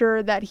I'm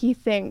sure that he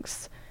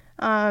thinks,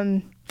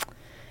 knowing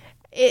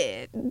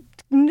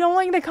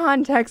the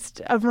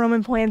context of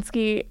Roman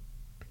Polanski,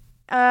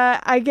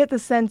 I get the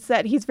sense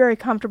that he's very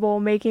comfortable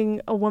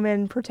making a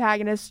woman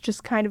protagonist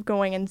just kind of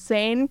going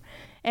insane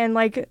and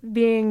like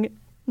being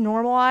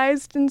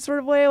normalized in sort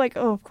of way. Like,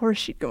 oh, of course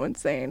she'd go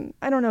insane.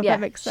 I don't know if Yeah,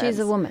 that makes sense. she's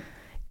a woman.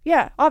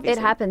 Yeah, It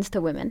obviously. happens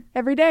to women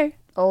every day.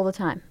 all the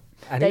time.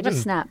 And They even,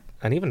 just snap.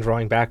 And even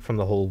drawing back from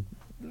the whole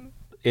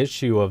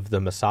issue of the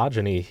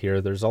misogyny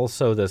here, there's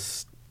also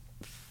this,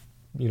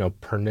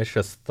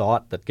 pernicious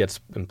thought that gets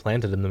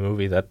implanted in the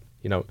movie that,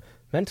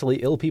 mentally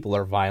ill people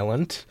are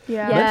violent.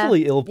 Yeah. Yeah.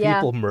 Mentally ill Yeah.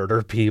 people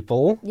murder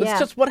people. Yeah. That's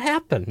just what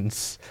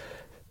happens.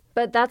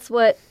 But that's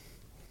what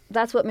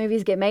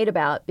movies get made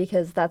about,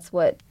 because that's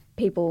what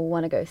people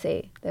want to go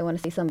see. They want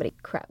to see somebody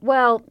crap.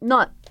 Well,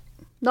 not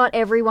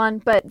everyone,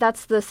 but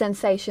that's the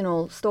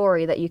sensational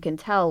story that you can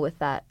tell with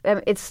that. I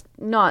mean, it's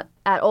not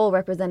at all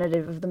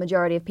representative of the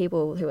majority of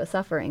people who are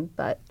suffering,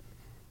 but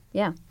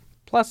yeah.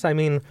 Plus, I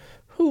mean,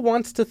 who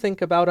wants to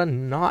think about a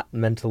not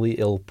mentally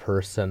ill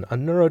person, a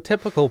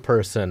neurotypical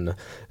person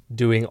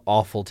doing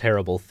awful,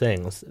 terrible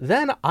things?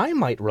 Then I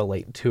might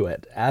relate to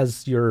it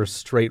as your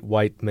straight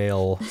white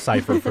male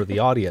cipher for the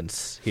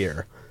audience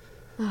here.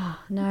 Oh,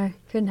 no,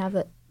 couldn't have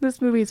it. This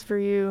movie's for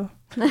you.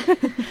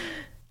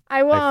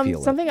 I feel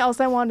it. Something else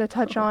I wanted to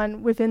touch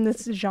on within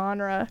this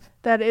genre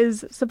that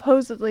is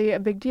supposedly a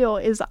big deal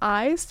is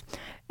eyes.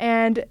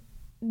 And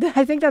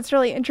I think that's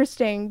really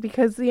interesting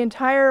because the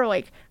entire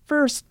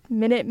first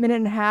minute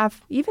and a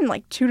half,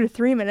 even 2 to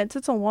 3 minutes,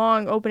 it's a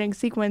long opening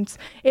sequence.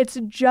 It's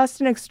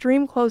just an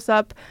extreme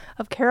close-up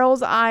of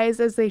Carol's eyes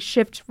as they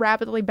shift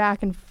rapidly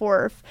back and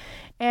forth.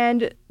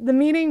 And the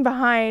meaning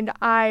behind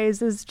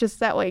eyes is just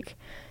that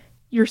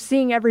you're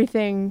seeing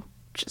everything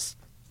just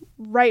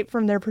right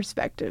from their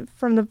perspective,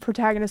 from the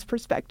protagonist's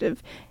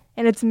perspective.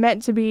 And it's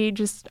meant to be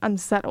just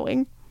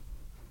unsettling.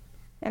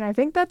 And I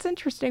think that's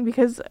interesting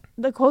because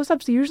the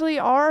close-ups usually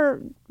are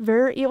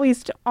very, at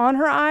least on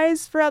her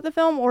eyes throughout the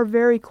film, or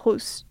very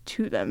close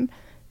to them.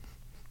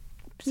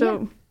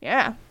 So,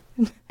 yeah.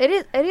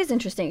 It is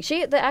interesting.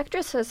 The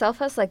actress herself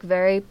has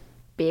very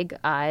big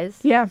eyes.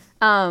 Yeah.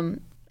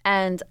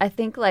 And I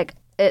think the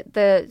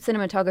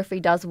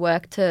cinematography does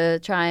work to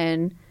try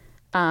and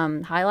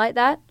highlight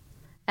that.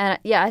 And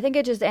yeah, I think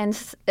it just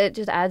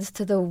adds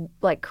to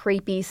the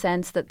creepy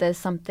sense that there's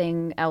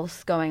something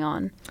else going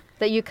on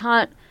that you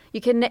can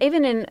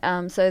even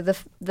in so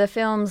the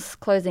film's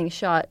closing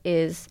shot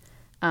is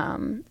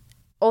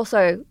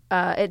also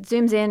it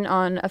zooms in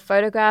on a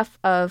photograph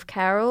of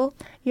Carol.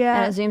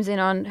 Yeah. And it zooms in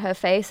on her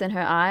face and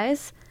her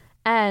eyes,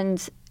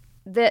 and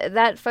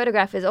that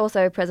photograph is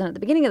also present at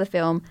the beginning of the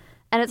film,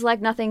 and it's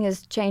like nothing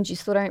has changed. You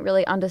still don't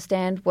really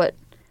understand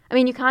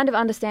you kind of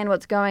understand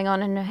what's going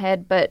on in her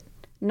head, but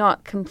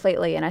not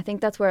completely. And I think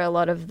that's where a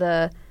lot of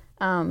the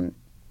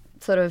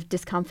sort of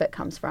discomfort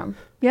comes from.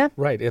 Yeah.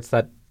 Right. It's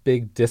that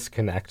big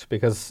disconnect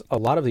because a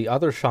lot of the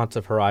other shots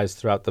of her eyes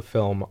throughout the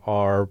film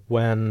are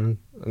when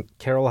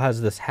Carol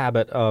has this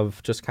habit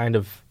of just kind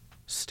of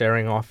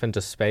staring off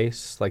into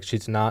space, like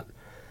she's not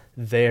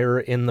there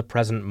in the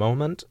present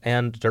moment.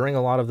 And during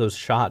a lot of those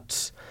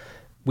shots,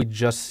 we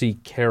just see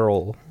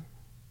Carol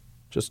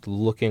just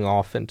looking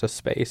off into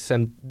space.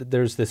 And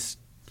there's this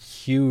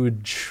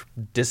huge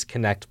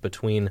disconnect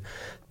between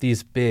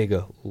these big,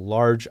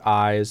 large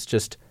eyes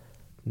just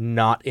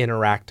not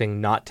interacting,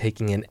 not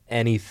taking in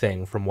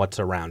anything from what's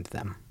around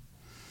them.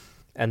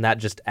 And that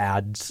just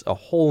adds a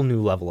whole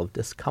new level of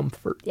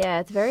discomfort.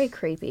 Yeah, it's very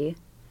creepy.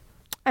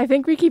 I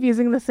think we keep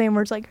using the same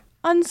words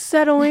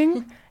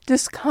unsettling,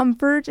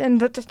 discomfort,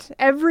 and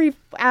every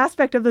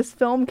aspect of this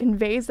film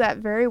conveys that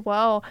very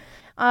well.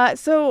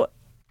 So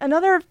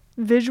another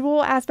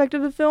visual aspect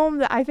of the film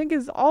that I think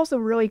is also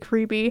really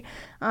creepy,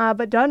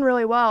 but done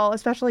really well,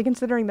 especially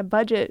considering the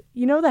budget.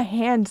 The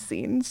hand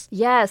scenes.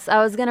 Yes,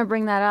 I was going to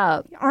bring that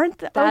up.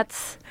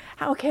 That's...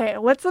 Okay,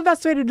 what's the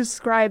best way to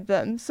describe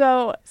them?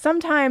 So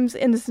sometimes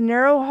in this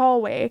narrow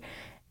hallway,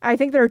 I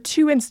think there are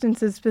 2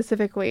 instances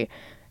specifically,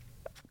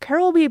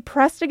 Carol will be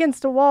pressed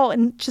against a wall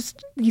and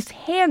just these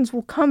hands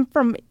will come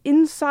from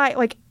inside,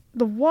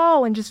 the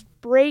wall, and just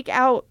break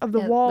out of the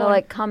wall.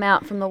 They'll come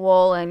out from the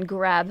wall and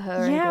grab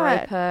her and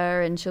grape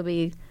her, and she'll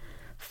be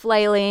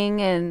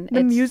flailing, and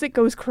the music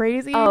goes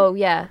crazy. Oh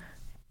yeah,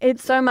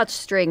 it's so much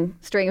string.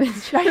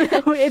 I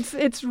know,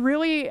 it's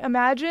really,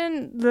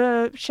 imagine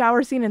the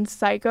shower scene in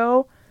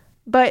Psycho,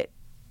 but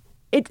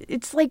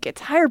it's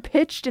higher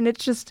pitched and it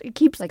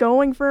keeps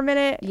going for a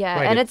minute. Yeah,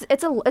 right, and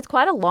it's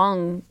quite a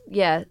long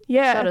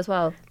shot as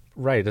well.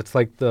 Right, it's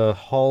like the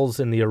halls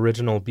in the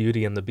original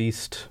Beauty and the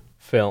Beast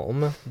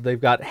film. They've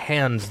got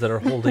hands that are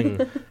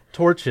holding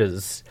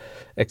torches,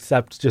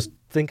 except just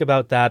think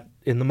about that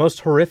in the most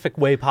horrific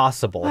way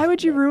possible. Why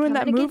would you ruin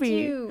that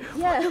movie?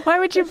 Why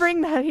would you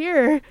bring that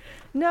here?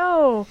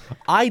 No.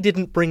 I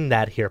didn't bring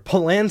that here.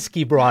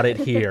 Polanski brought it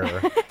here.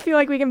 I feel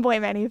like we can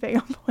blame anything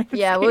on Polanski.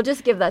 Yeah, we'll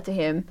just give that to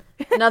him.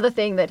 Another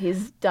thing that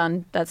he's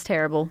done that's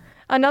terrible.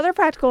 Another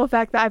practical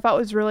effect that I thought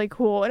was really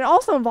cool, and it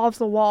also involves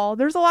the wall.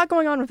 There's a lot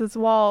going on with this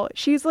wall.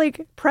 She's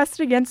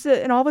pressed against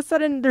it, and all of a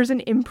sudden there's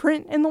an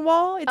imprint in the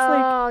wall. It's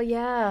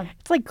yeah.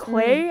 It's like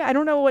clay. I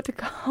don't know what to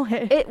call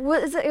it. It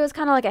was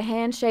kind of like a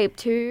hand shape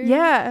too.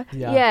 Yeah.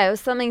 Yeah, it was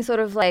something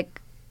sort of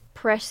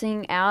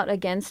pressing out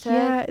against her.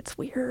 Yeah, it's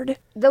weird.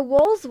 The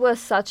walls were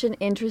such an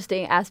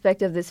interesting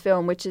aspect of this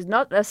film, which is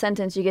not a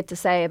sentence you get to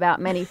say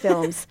about many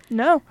films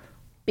No.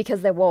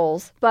 because they're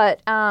walls. But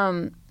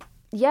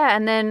yeah,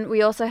 and then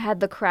we also had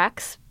the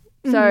cracks.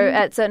 So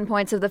at certain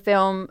points of the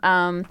film,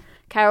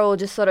 Carol will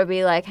just sort of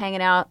be like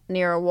hanging out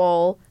near a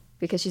wall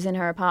because she's in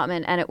her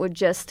apartment, and it would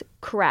just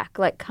crack,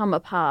 like come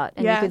apart,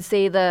 and you could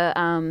see the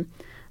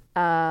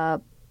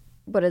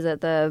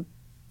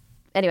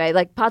anyway,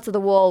 like parts of the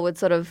wall would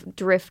sort of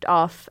drift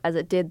off as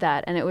it did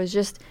that, and it was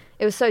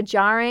so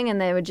jarring, and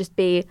there would just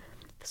be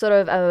sort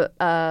of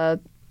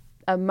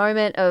a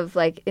moment of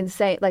like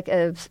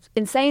a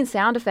insane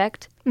sound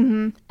effect,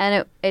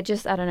 and it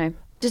just, I don't know,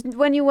 just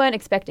when you weren't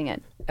expecting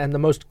it. And the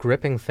most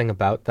gripping thing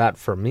about that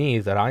for me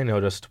that I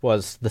noticed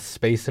was the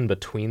space in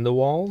between the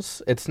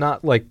walls. It's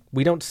not like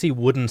we don't see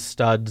wooden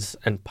studs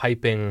and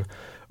piping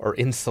or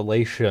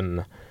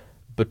insulation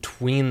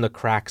between the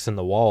cracks in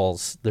the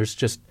walls. There's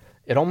just,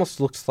 it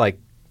almost looks like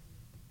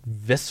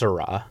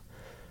viscera.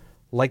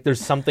 Like there's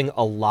something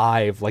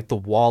alive, like the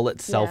wall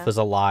itself is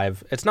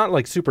alive. It's not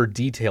like super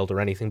detailed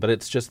or anything, but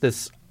it's just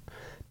this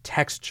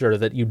texture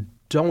that you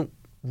don't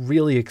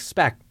really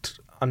expect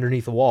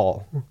underneath a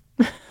wall.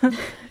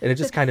 And it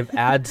just kind of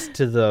adds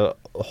to the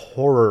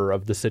horror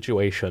of the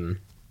situation.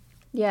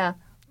 Yeah.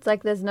 It's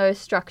like there's no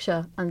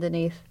structure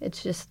underneath.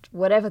 It's just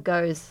whatever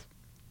goes.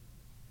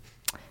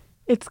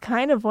 It's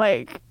kind of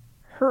like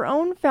her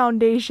own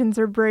foundations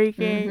are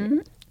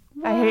breaking.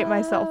 I hate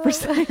myself for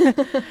saying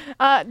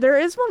that. There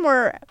is one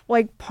more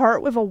like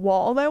part with a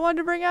wall that I wanted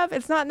to bring up.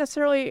 It's not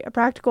necessarily a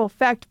practical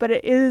effect, but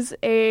it is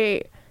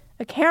a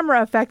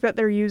camera effect that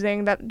they're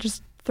using that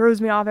just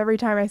throws me off every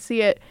time I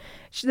see it.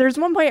 There's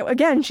one point,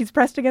 again, she's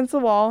pressed against the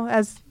wall,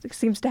 as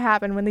seems to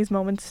happen when these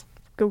moments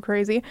go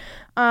crazy.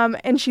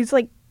 And she's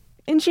like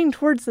inching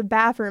towards the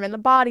bathroom, and the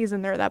body's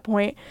in there at that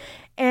point.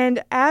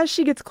 And as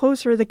she gets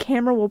closer, the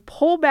camera will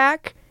pull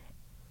back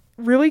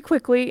really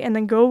quickly and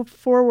then go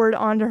forward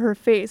onto her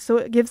face. So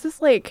it gives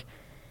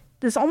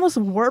this almost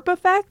warp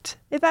effect,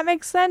 if that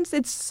makes sense.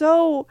 It's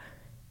so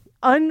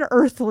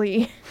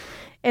unearthly.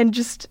 And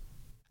just,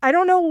 I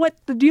don't know what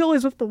the deal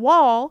is with the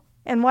wall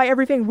and why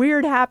everything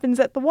weird happens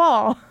at the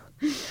wall.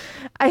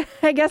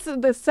 I guess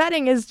the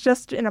setting is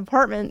just an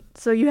apartment,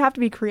 so you have to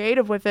be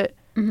creative with it.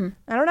 I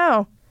don't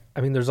know. I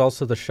mean, there's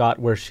also the shot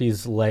where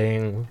she's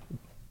laying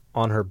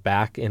on her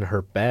back in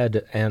her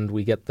bed, and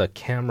we get the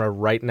camera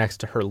right next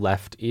to her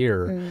left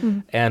ear.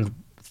 And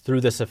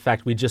through this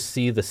effect, we just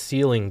see the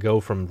ceiling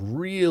go from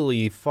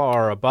really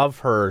far above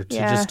her to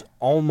just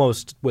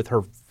almost with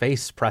her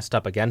face pressed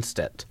up against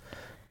it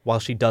while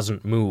she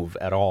doesn't move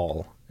at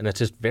all. And it's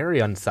just very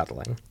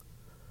unsettling.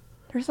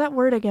 There's that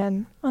word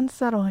again.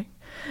 Unsettling.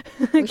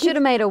 We should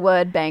have made a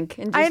word bank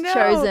and just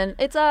chosen.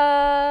 It's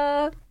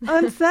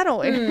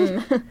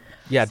unsettling.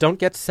 Yeah, don't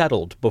get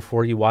settled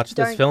before you watch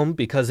this film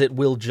because it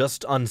will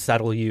just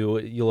unsettle you.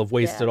 You'll have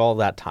wasted all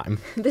that time.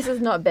 This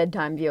is not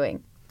bedtime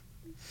viewing.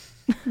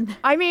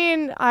 I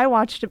mean, I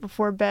watched it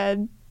before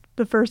bed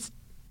the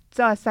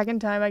second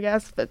time, I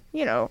guess. But,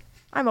 you know,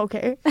 I'm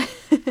okay,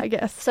 I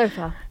guess. So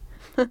far.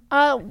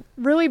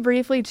 Really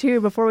briefly, too,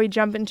 before we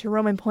jump into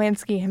Roman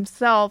Polanski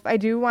himself, I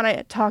do want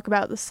to talk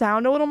about the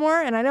sound a little more.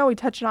 And I know we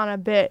touched on it a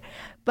bit,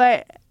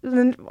 but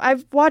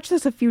I've watched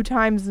this a few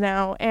times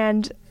now,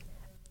 and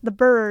the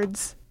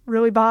birds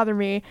really bother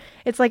me.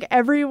 It's like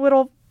every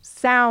little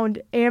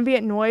sound,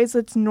 ambient noise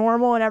that's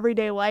normal in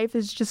everyday life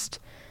is just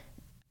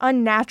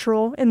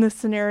unnatural in this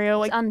scenario.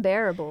 Like, it's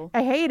unbearable.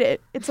 I hate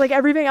it. It's like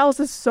everything else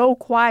is so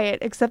quiet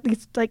except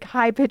these like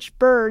high-pitched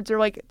birds, or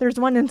like there's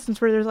one instance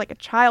where there's like a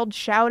child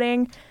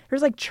shouting.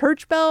 There's like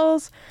church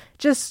bells,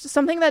 just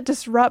something that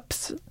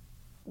disrupts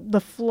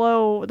the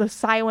flow, the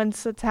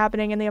silence that's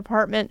happening in the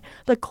apartment.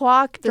 The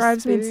clock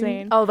drives me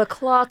insane. Oh, the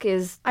clock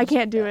is... I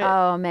can't do it.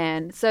 Oh,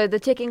 man. So the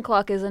ticking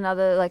clock is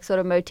another like sort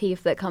of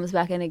motif that comes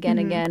back in again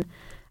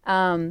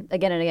and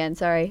again,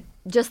 sorry.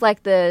 Just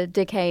like the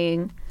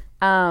decaying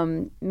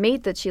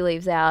meat that she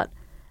leaves out.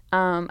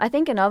 I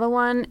think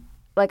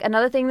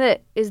another thing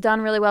that is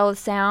done really well with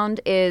sound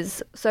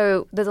is,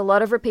 so there's a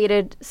lot of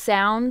repeated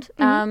sound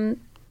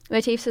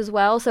motifs as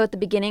well. So at the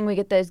beginning, we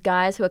get those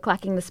guys who are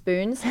clacking the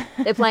spoons.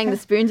 They're playing the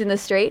spoons in the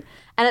street.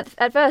 And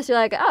at first, you're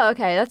like, oh,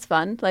 okay, that's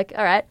fun. Like,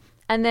 all right.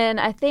 And then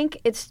I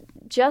think it's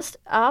just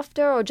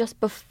after or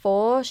just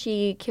before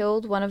she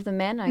killed one of the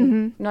men.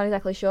 I'm not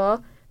exactly sure.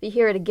 But you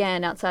hear it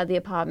again outside the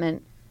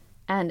apartment.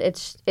 And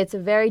it's a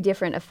very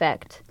different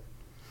effect.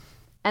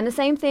 And the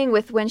same thing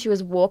with when she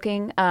was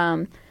walking.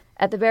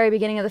 At the very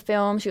beginning of the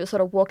film, she was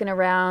sort of walking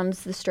around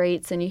the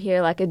streets, and you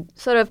hear like a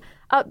sort of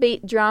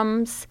upbeat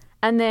drums,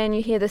 and then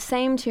you hear the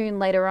same tune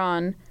later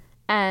on,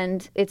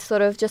 and it's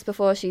sort of just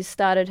before she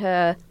started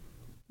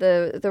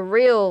the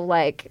real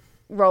like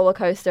roller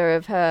coaster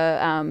of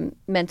her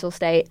mental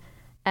state,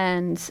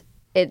 and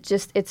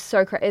it's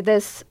so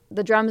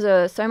the drums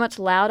are so much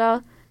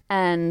louder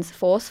and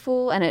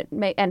forceful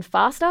and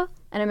faster,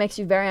 and it makes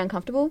you very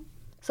uncomfortable.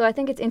 So I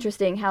think it's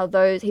interesting how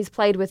he's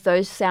played with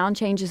those sound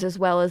changes as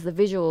well as the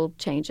visual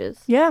changes.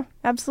 Yeah,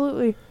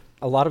 absolutely.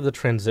 a lot of the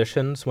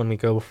transitions when we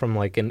go from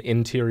like an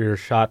interior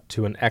shot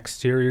to an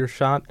exterior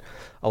shot,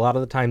 a lot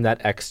of the time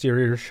that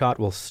exterior shot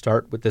will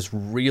start with this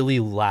really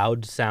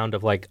loud sound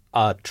of like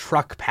a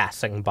truck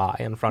passing by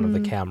in front of the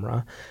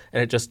camera.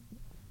 And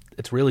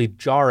it's really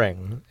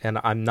jarring, and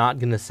I'm not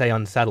going to say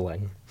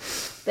unsettling.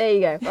 There you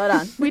go. Well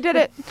done. We did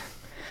it.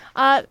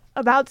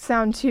 About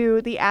sound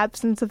too, the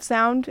absence of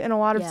sound in a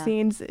lot of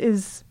scenes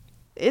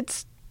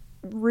it's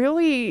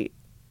really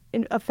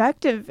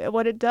effective at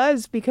what it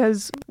does,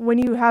 because when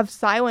you have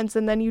silence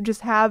and then you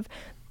just have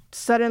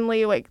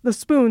suddenly like the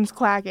spoons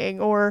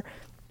clacking or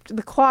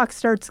the clock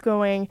starts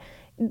going,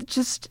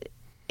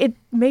 it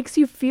makes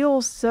you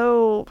feel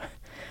so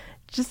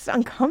just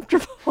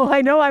uncomfortable.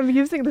 I know I'm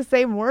using the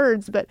same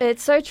words, but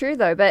it's so true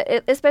though.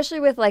 But especially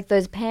with like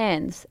those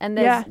pans, and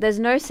there's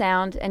no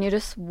sound, and you're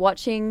just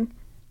watching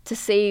to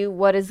see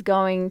what is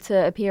going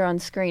to appear on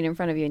screen in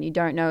front of you, and you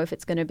don't know if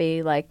it's going to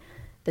be like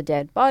the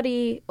dead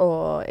body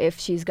or if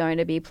she's going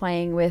to be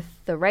playing with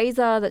the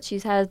razor that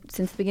she's had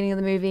since the beginning of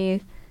the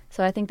movie.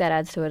 So I think that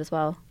adds to it as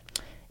well.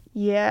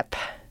 Yep.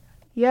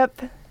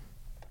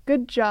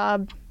 Good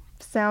job,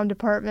 sound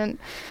department.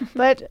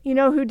 But you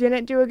know who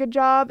didn't do a good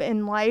job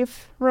in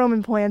life?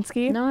 Roman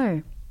Polanski.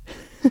 No.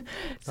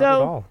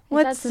 So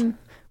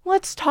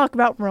let's talk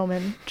about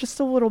Roman just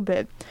a little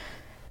bit.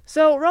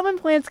 So Roman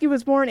Polanski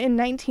was born in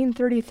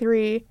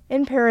 1933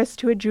 in Paris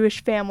to a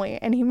Jewish family,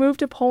 and he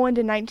moved to Poland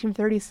in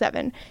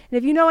 1937. And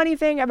if you know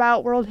anything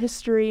about world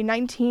history, late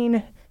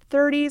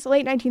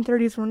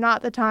 1930s were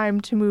not the time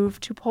to move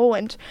to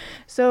Poland.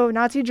 So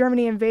Nazi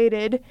Germany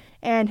invaded,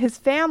 and his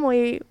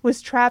family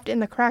was trapped in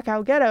the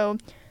Krakow ghetto,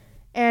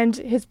 and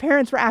his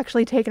parents were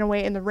actually taken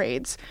away in the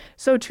raids.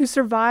 So to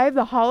survive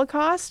the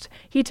Holocaust,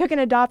 he took an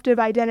adoptive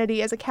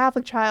identity as a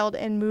Catholic child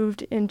and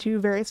moved into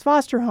various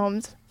foster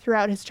homes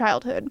throughout his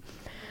childhood.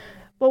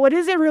 But what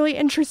is a really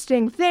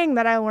interesting thing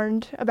that I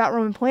learned about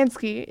Roman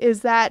Polanski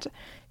is that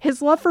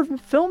his love for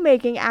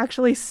filmmaking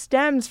actually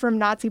stems from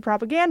Nazi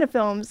propaganda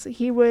films.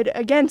 He would,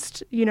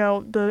 against,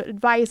 the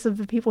advice of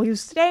the people he was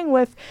staying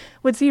with,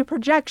 would see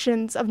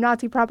projections of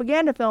Nazi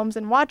propaganda films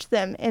and watch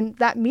them, and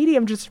that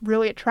medium just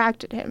really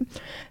attracted him.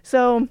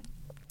 So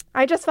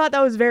I just thought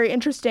that was very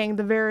interesting.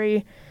 The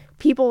very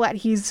people that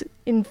he's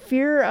in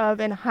fear of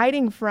and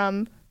hiding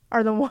from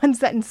are the ones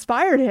that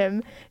inspired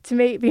him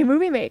to be a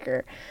movie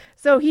maker.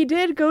 So he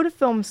did go to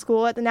film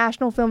school at the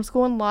National Film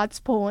School in Lodz,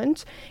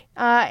 Poland.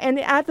 And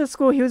at the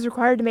school, he was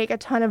required to make a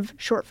ton of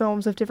short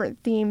films of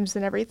different themes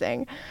and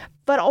everything.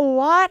 But a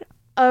lot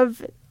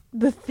of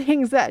the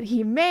things that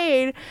he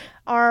made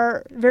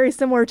are very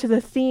similar to the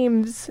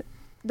themes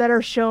that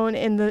are shown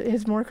in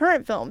his more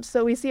current films.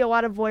 So we see a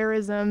lot of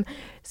voyeurism,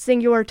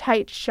 singular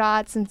tight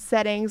shots and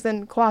settings,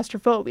 and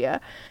claustrophobia.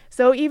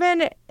 So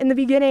even in the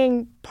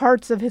beginning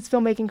parts of his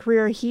filmmaking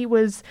career, he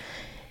was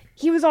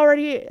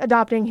already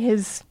adopting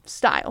his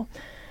style.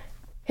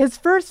 His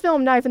first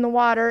film, Knife in the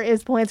Water,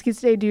 is Polanski's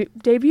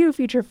debut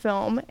feature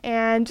film,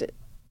 and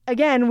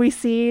again, we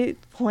see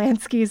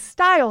Polanski's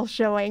style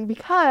showing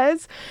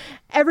because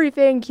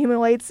everything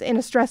accumulates in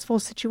a stressful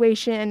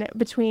situation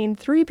between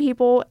three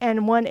people,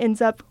 and one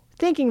ends up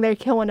thinking they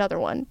kill another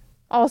one.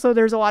 Also,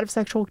 there's a lot of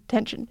sexual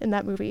tension in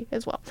that movie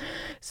as well.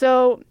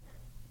 So,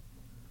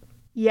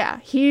 yeah,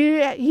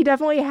 he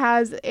definitely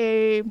has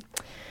a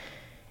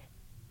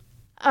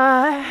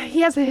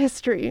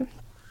history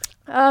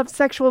of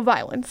sexual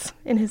violence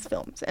in his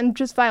films, and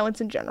just violence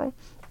in general.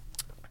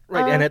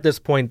 Right, and at this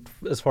point,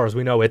 as far as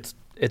we know, it's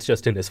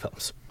just in his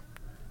films.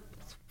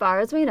 As far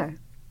as we know.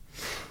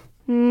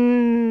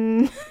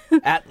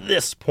 At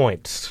this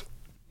point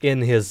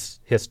in his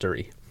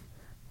history.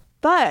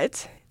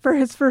 But for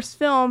his first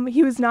film,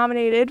 he was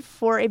nominated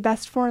for a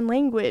Best Foreign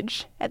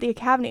Language at the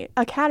Academy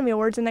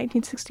Awards in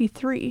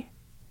 1963.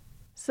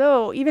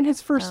 So even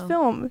his first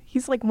film,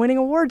 he's like winning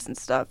awards and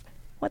stuff.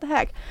 What the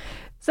heck?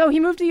 So he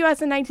moved to the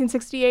U.S. in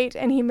 1968,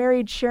 and he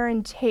married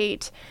Sharon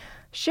Tate.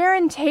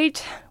 Sharon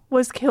Tate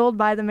was killed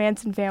by the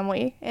Manson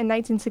family in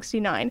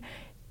 1969.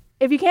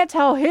 If you can't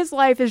tell, his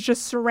life is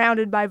just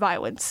surrounded by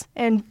violence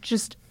and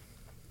just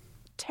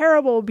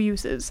terrible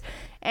abuses.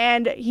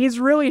 And he's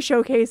really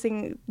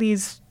showcasing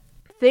these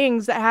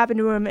things that happen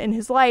to him in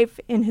his life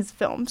in his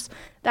films.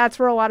 That's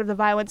where a lot of the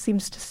violence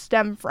seems to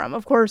stem from.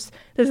 Of course,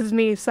 this is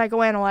me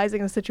psychoanalyzing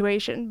the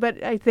situation,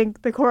 but I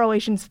think the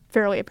correlation's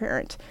fairly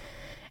apparent.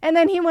 And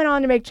then he went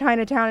on to make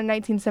Chinatown in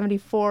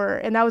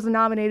 1974, and that was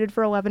nominated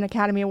for 11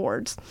 Academy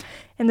Awards.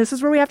 And this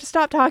is where we have to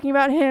stop talking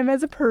about him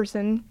as a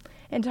person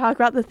and talk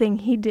about the thing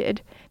he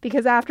did.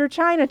 Because after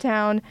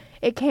Chinatown,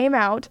 it came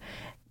out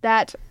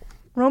that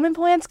Roman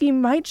Polanski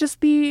might just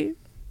be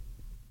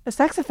a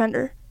sex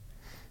offender.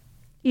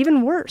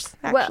 Even worse,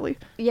 actually.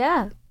 Well,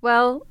 yeah.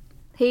 Well,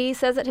 he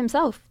says it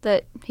himself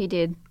that he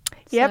did.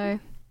 Yep. So,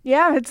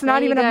 yeah, it's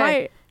not even a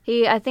might.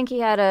 I think he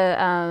had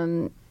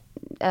a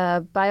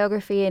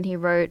biography, and he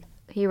wrote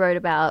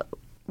about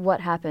what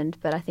happened,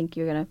 but I think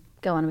you're going to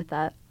go on with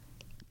that.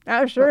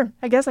 Oh, sure.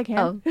 I guess I can.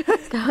 Oh,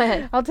 go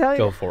ahead. I'll tell you.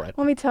 Go for it.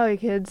 Let me tell you,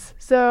 kids.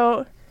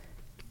 So,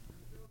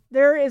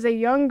 there is a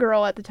young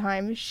girl at the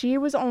time. She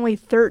was only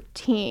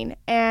 13,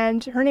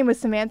 and her name was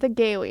Samantha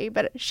Gailey,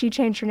 but she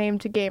changed her name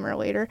to Gamer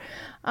later.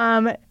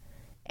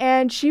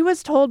 And she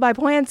was told by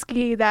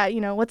Polanski that,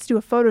 let's do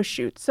a photo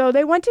shoot. So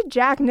they went to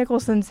Jack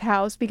Nicholson's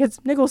house because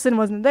Nicholson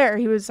wasn't there.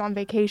 He was on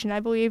vacation, I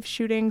believe,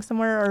 shooting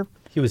somewhere, or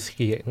He was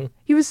skiing.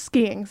 he was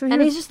skiing. So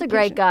And he's just a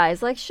great guy.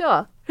 He's like,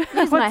 sure,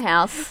 use my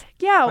house.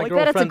 Yeah, My like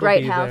bet it's a girlfriend will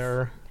great be house.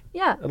 there.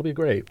 Yeah. It'll be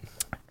great.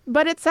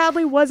 but it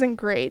sadly wasn't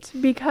great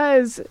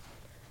because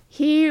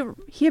he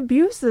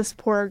abused this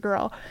poor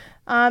girl.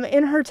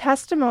 In her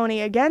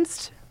testimony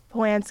against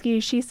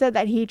Polanski, she said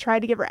that he tried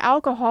to give her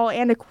alcohol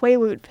and a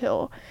Quaalude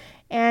pill,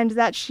 and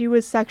that she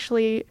was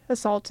sexually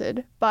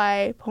assaulted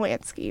by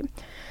Polanski.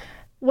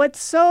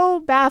 What's so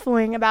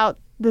baffling about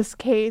this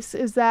case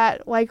is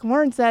that, like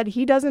Lauren said,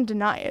 he doesn't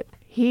deny it.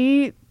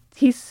 He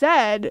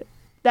said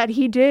that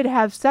he did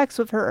have sex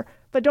with her,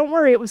 but don't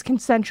worry, it was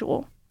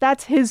consensual.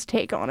 That's his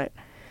take on it.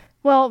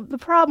 Well, the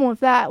problem with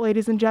that,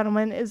 ladies and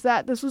gentlemen, is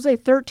that this was a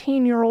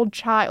 13-year-old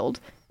child.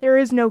 There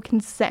is no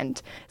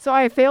consent. So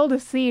I fail to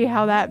see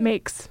how that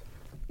makes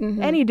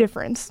any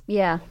difference.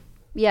 Yeah.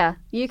 Yeah.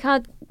 You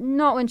can't,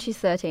 not when she's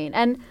 13.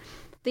 And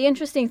the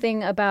interesting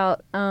thing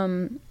about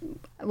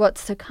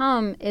what's to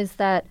come is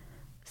that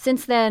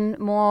since then,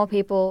 more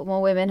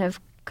women have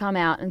come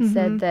out and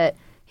said that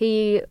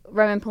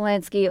Roman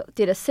Polanski,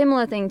 did a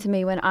similar thing to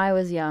me when I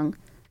was young.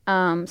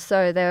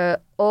 So they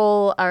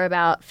all are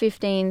about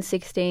 15,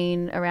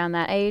 16, around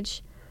that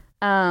age.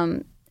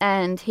 And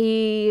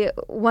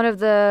one of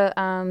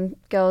the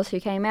girls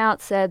who came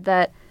out said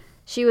that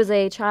she was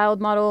a child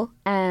model,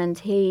 and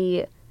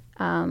he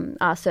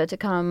asked her to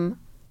come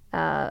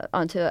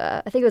onto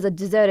I think it was a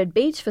deserted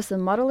beach for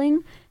some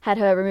modeling, had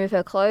her remove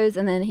her clothes,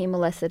 and then he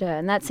molested her.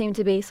 And that seemed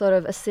to be sort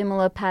of a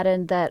similar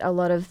pattern that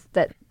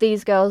that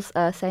these girls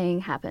are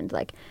saying happened.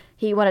 Like,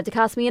 he wanted to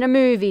cast me in a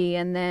movie,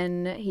 and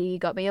then he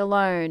got me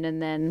alone,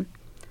 and then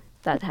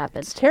that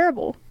happened. It's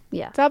terrible.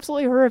 Yeah. It's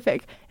absolutely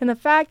horrific. And the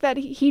fact that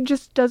he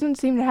just doesn't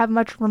seem to have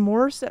much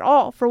remorse at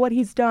all for what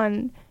he's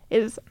done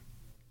is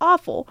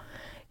awful.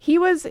 He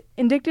was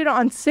indicted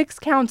on 6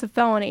 counts of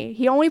felony.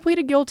 He only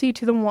pleaded guilty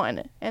to the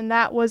 1, and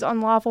that was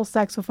unlawful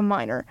sex with a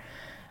minor.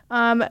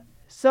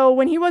 So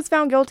when he was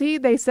found guilty,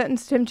 they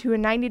sentenced him to a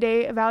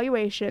 90-day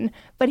evaluation,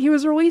 but he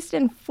was released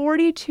in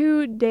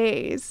 42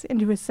 days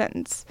into his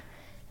sentence.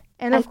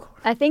 And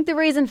I think the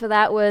reason for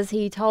that was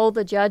he told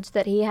the judge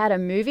that he had a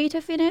movie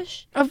to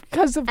finish.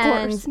 Because of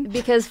course. And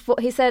because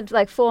he said,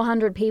 like,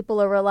 400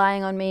 people are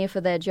relying on me for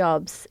their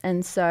jobs.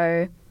 And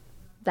so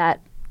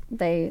that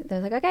they're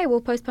like, okay,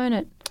 we'll postpone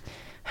it.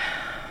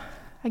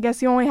 I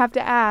guess you only have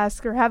to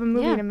ask or have a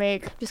movie to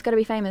make. Just got to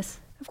be famous.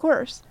 Of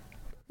course.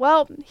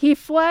 Well, he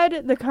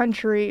fled the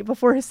country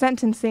before his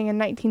sentencing in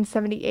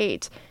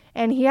 1978,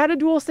 and he had a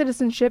dual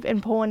citizenship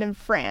in Poland and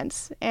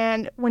France.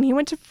 And when he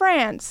went to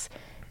France,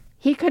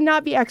 he could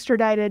not be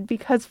extradited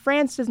because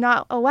France does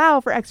not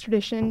allow for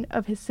extradition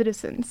of his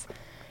citizens.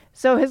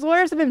 So his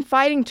lawyers have been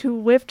fighting to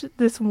lift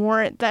this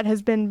warrant that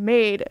has been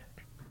made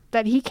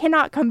that he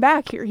cannot come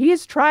back here. He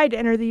has tried to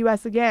enter the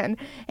U.S. again,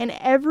 and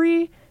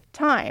every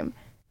time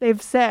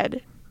they've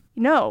said,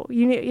 no,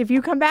 if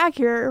you come back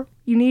here,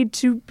 you need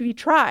to be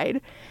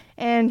tried.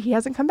 And he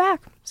hasn't come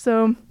back.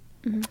 So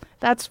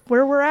that's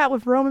where we're at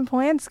with Roman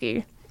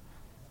Polanski.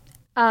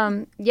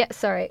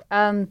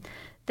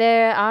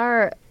 There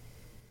are...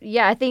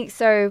 Yeah, I think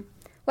so.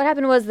 What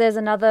happened was there's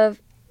another...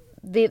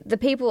 The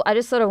people... I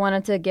just sort of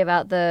wanted to give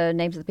out the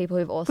names of the people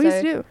who've also...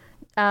 Please do.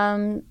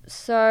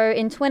 So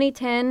in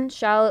 2010,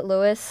 Charlotte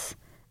Lewis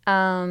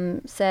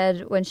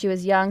said when she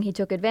was young, he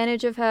took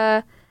advantage of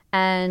her,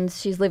 and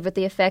she's lived with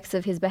the effects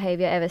of his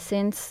behavior ever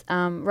since.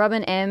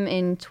 Robin M.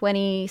 in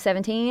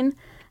 2017,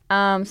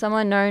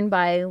 someone known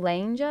by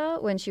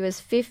Langer when she was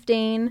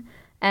 15,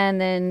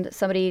 and then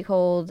somebody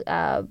called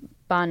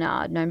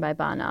Barnard, known by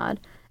Barnard.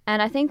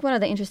 And I think one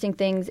of the interesting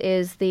things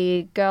is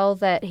the girl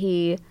that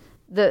the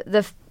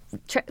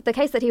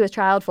case that he was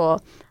trialed for,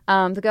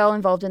 the girl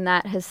involved in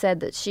that has said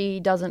that she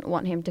doesn't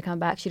want him to come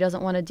back. She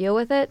doesn't want to deal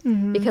with it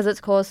because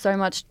it's caused so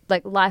much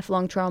like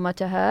lifelong trauma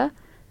to her.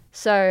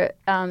 So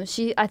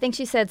I think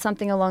she said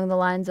something along the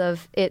lines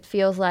of, it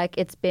feels like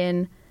it's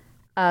been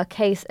a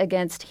case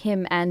against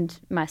him and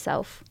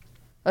myself,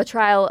 a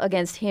trial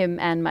against him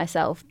and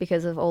myself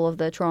because of all of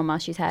the trauma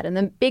she's had. And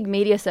the big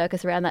media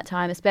circus around that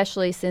time,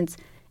 especially since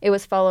it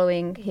was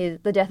following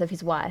the death of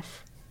his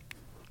wife.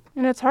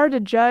 And it's hard to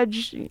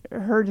judge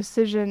her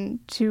decision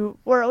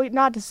or at least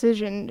not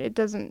decision. It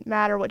doesn't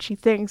matter what she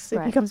thinks.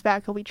 If he comes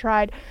back, he'll be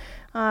tried.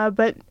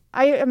 But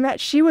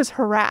she was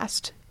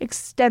harassed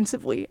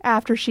extensively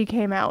after she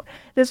came out.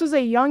 This was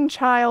a young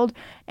child,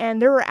 and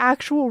there were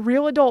actual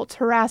real adults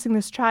harassing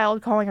this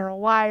child, calling her a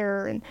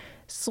liar and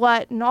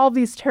slut and all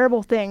these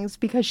terrible things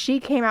because she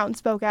came out and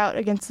spoke out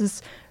against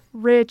this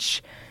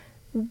rich,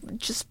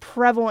 just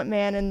prevalent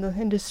man in the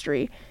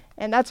industry.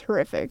 And that's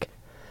horrific.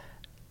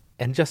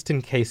 And just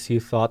in case you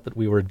thought that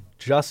we were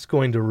just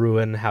going to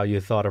ruin how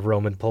you thought of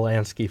Roman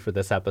Polanski for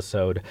this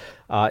episode,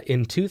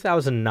 in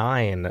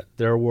 2009,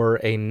 there were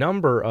a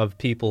number of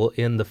people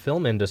in the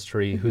film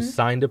industry who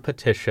signed a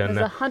petition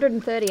There's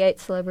 138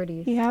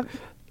 celebrities. Yep.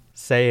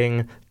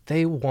 saying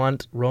they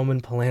want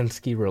Roman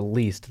Polanski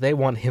released. They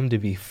want him to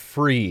be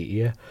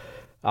free.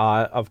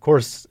 Of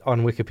course,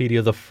 on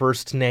Wikipedia, the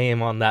first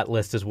name on that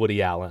list is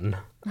Woody Allen.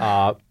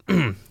 I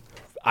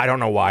don't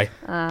know why.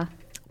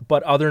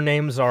 But other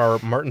names are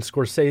Martin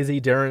Scorsese,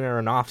 Darren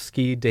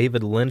Aronofsky,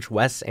 David Lynch,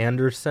 Wes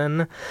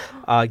Anderson,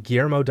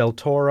 Guillermo del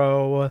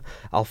Toro,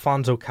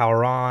 Alfonso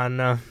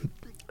Cuarón,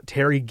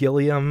 Terry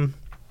Gilliam,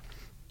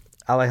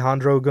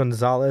 Alejandro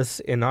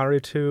Gonzalez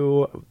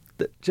Inarritu.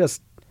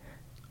 Just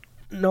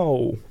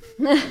no.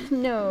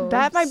 No.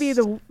 That might be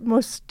the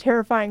most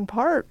terrifying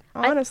part,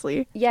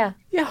 honestly. Yeah.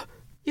 Yeah.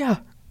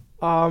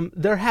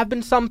 There have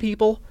been some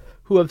people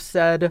who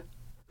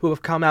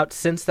have come out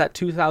since that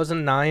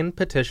 2009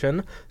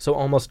 petition, so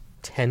almost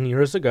 10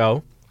 years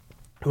ago,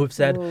 who have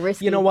said,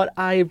 Risky. you know what,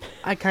 I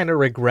kind of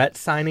regret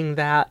signing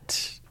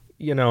that.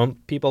 You know,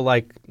 people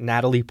like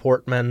Natalie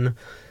Portman.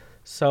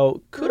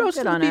 So kudos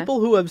good to the on her. people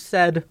who have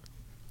said,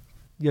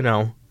 you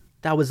know,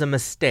 that was a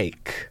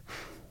mistake.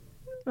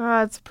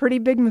 It's a pretty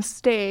big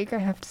mistake, I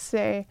have to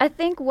say. I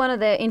think one of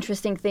the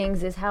interesting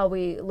things is how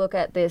we look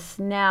at this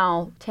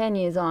now, 10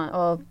 years on,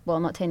 or, well,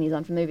 not 10 years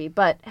on from the movie,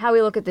 but how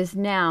we look at this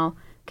now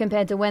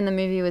compared to when the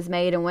movie was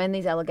made and when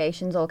these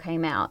allegations all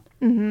came out.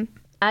 Mm-hmm.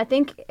 I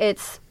think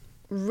it's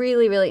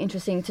really, really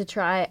interesting to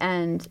try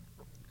and...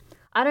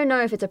 I don't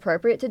know if it's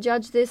appropriate to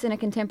judge this in a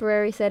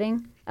contemporary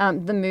setting.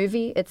 The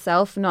movie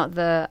itself, not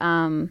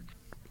the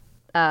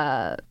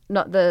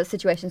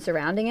situation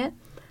surrounding it.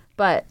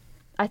 But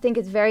I think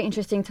it's very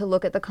interesting to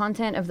look at the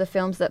content of the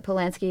films that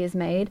Polanski has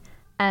made,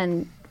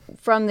 and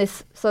from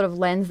this sort of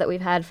lens that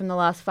we've had from the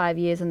last 5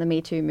 years in the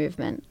Me Too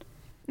movement.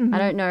 Mm-hmm. I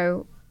don't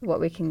know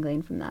what we can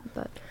glean from that,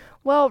 but...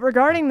 Well,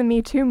 regarding the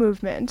Me Too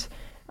movement,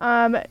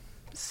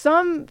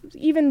 some,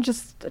 even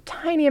just a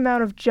tiny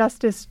amount of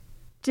justice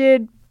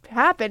did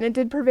happen. It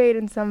did pervade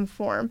in some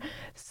form.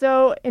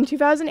 So in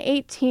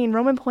 2018,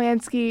 Roman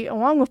Polanski,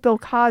 along with Bill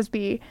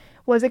Cosby,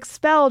 was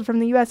expelled from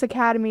the U.S.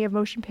 Academy of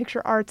Motion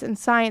Picture Arts and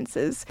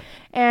Sciences.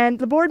 And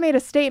the board made a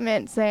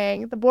statement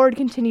saying the board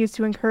continues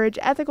to encourage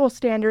ethical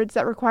standards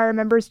that require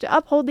members to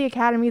uphold the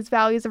Academy's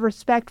values of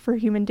respect for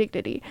human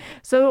dignity.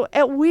 So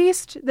at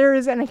least there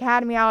is an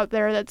Academy out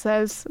there that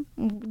says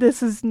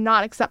this is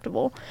not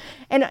acceptable.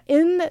 And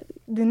in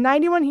the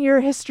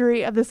 91-year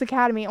history of this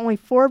Academy, only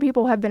 4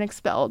 people have been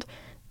expelled.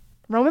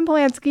 Roman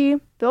Polanski,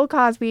 Bill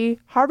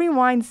Cosby, Harvey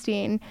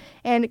Weinstein,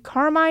 and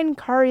Carmine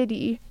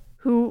Caridi,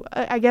 who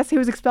I guess he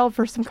was expelled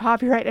for some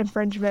copyright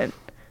infringement.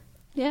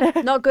 Yeah,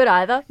 not good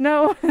either.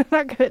 No,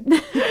 not good.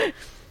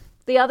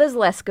 The other's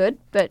less good,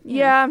 but... you know.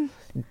 Yeah.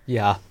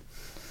 Yeah.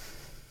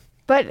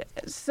 But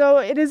so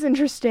it is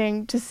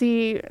interesting to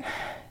see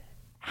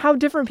how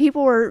different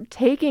people were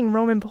taking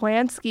Roman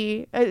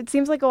Polanski. It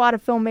seems like a lot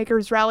of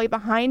filmmakers rally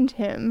behind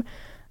him,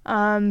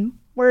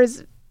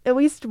 whereas at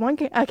least one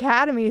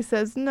academy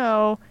says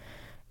no.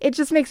 It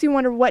just makes you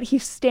wonder what he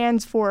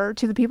stands for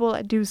to the people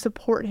that do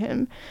support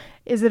him.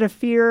 Is it a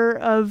fear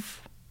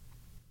of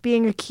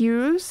being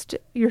accused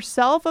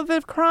yourself of a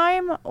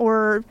crime,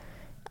 or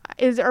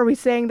are we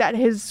saying that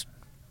his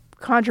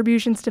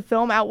contributions to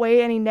film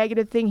outweigh any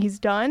negative thing he's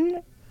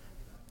done?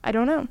 I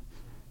don't know.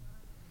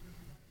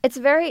 It's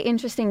a very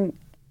interesting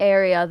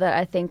area that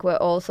I think we're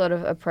all sort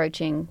of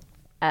approaching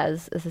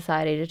as a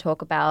society to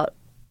talk about.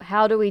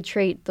 How do we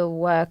treat the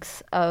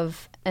works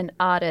of an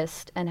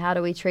artist, and how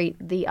do we treat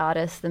the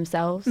artists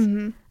themselves?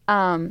 Mm-hmm.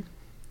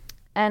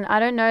 And I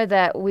don't know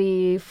that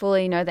we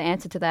fully know the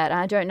answer to that.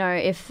 I don't know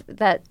if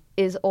that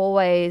is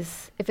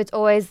always,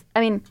 I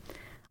mean,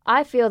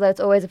 I feel that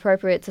it's always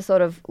appropriate to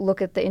sort of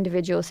look at the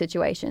individual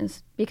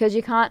situations, because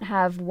you can't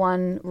have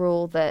one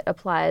rule that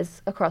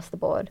applies across the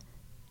board.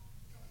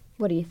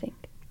 What do you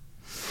think?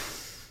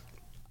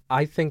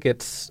 I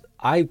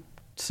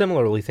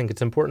similarly think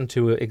it's important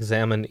to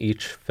examine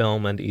each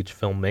film and each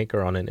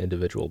filmmaker on an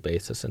individual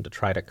basis and to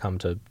try to come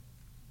to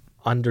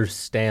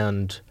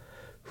understand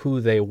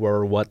who they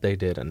were, what they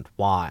did, and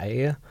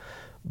why.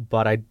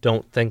 But I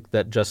don't think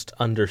that just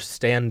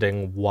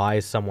understanding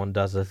why someone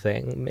does a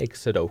thing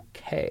makes it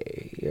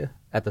okay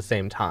at the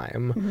same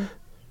time.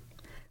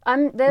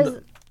 Mm-hmm.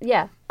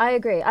 Yeah, I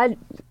agree. I'm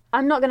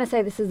not going to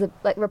say this is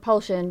like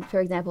Repulsion, for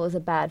example, is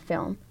a bad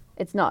film.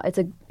 It's not.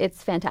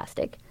 It's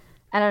fantastic.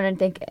 And I don't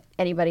think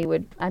anybody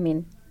would,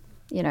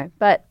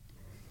 but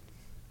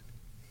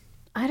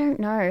I don't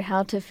know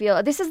how to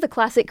feel. This is the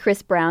classic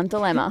Chris Brown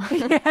dilemma.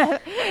 Yeah,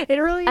 it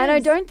really is. And I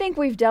don't think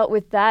we've dealt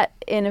with that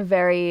in a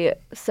very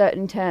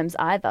certain terms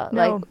either.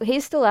 No. Like,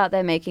 he's still out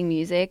there making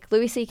music.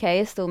 Louis C.K.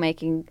 is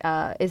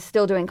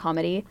still doing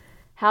comedy.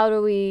 How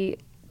do we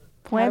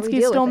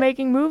Polanski's still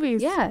making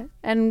movies. Yeah,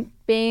 and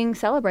being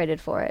celebrated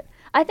for it.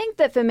 I think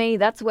that for me,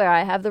 that's where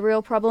I have the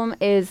real problem,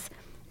 is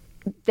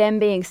them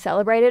being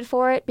celebrated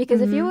for it.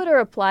 Because if you were to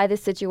apply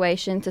this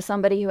situation to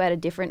somebody who had a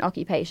different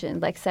occupation,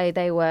 like say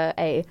they were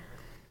a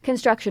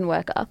construction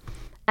worker,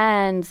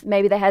 and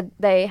maybe they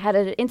had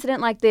an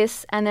incident like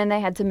this, and then they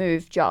had to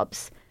move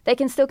jobs. They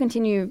can still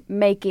continue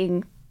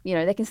making,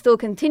 they can still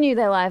continue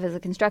their life as a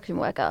construction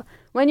worker.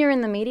 When you're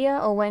in the media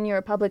or when you're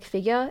a public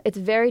figure, it's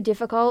very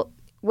difficult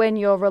when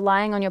you're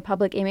relying on your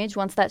public image,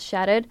 once that's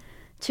shattered,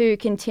 to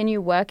continue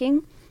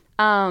working.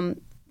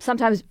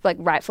 Sometimes,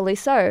 rightfully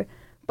so.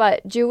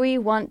 But do we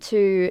want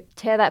to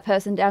tear that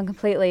person down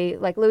completely?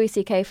 Like Louis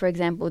C.K., for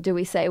example, do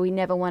we say we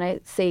never want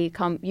to see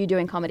you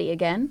doing comedy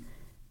again?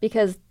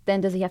 Because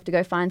then does he have to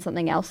go find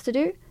something else to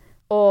do?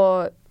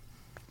 Or,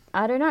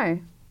 I don't know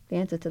the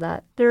answer to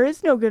that. There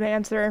is no good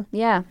answer.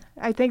 Yeah.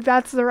 I think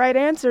that's the right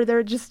answer.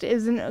 There just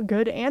isn't a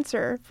good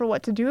answer for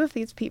what to do with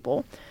these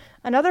people.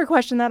 Another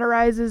question that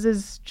arises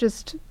is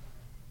just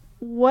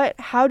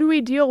how do we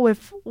deal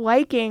with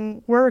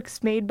liking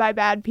works made by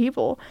bad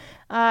people?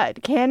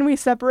 Can we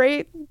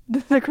separate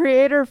the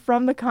creator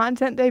from the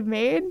content they've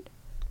made?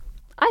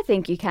 I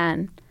think you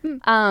can.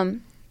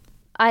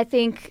 I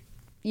think,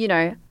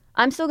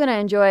 I'm still going to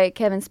enjoy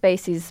Kevin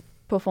Spacey's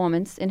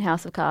performance in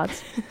House of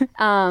Cards.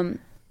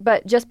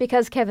 But just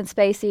because Kevin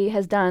Spacey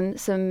has done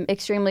some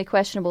extremely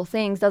questionable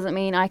things doesn't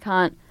mean I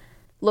can't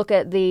look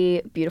at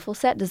the beautiful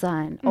set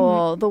design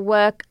or the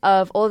work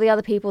of all the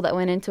other people that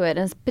went into it.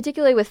 And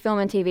particularly with film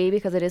and TV,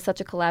 because it is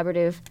such a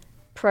collaborative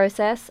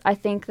process, I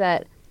think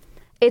that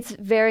it's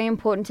very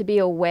important to be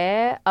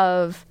aware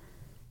of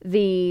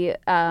the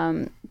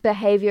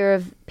behavior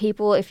of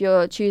people if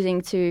you're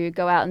choosing to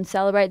go out and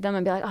celebrate them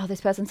and be like, oh,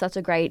 this person's such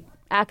a great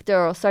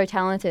actor or so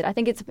talented. I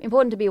think it's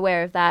important to be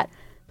aware of that.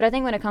 But I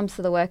think when it comes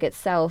to the work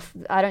itself,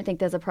 I don't think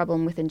there's a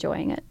problem with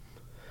enjoying it.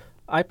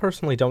 I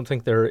personally don't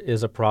think there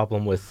is a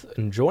problem with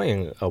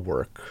enjoying a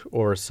work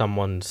or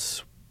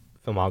someone's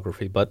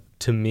filmography, but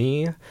to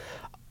me,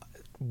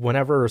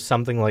 whenever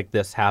something like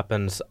this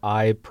happens,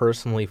 I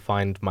personally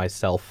find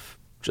myself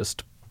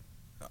just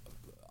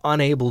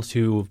unable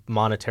to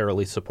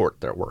monetarily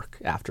support their work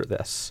after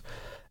this.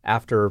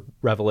 After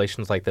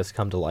revelations like this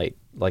come to light,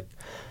 like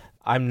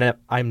I'm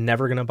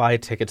never going to buy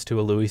tickets to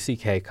a Louis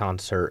C.K.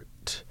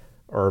 concert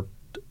or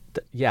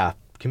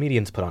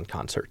comedians put on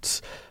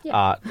concerts.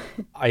 Yeah.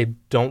 I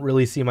don't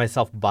really see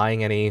myself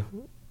buying any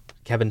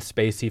Kevin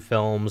Spacey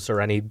films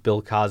or any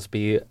Bill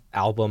Cosby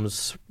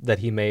albums that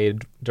he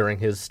made during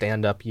his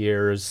stand-up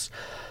years.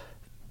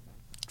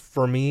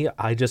 For me,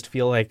 I just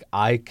feel like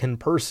I can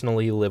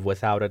personally live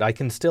without it. I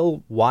can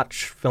still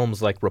watch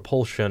films like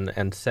Repulsion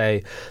and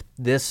say,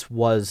 this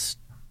was,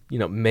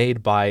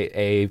 made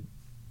by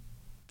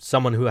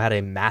someone who had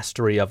a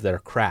mastery of their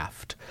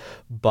craft,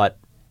 but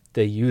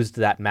they used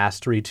that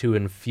mastery to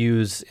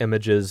infuse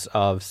images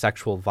of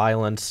sexual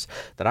violence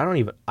that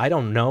I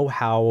don't know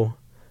how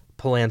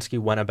Polanski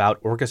went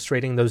about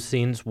orchestrating those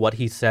scenes, what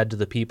he said to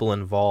the people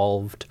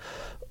involved,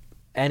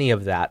 any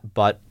of that.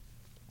 But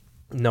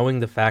knowing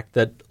the fact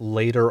that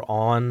later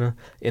on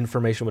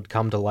information would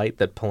come to light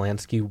that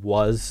Polanski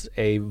was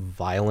a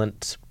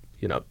violent,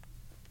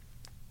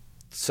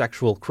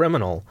 sexual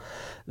criminal,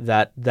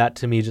 that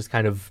to me just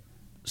kind of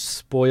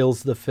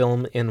spoils the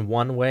film in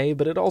one way,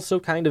 but it also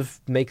kind of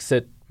makes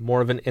it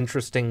more of an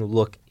interesting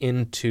look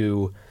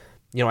into,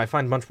 I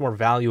find much more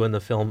value in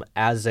the film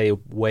as a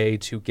way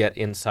to get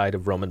inside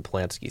of Roman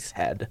Polanski's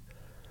head.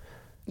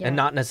 Yeah. And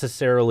not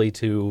necessarily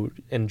to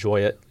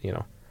enjoy it,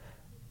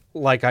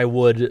 like I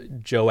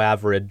would Joe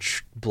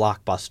Average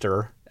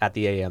Blockbuster at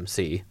the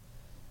AMC.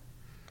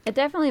 It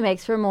definitely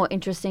makes for a more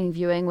interesting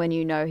viewing when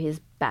you know his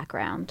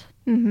background.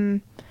 Mm-hmm.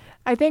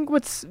 I think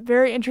what's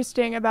very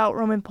interesting about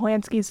Roman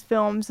Polanski's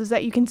films is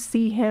that you can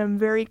see him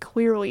very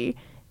clearly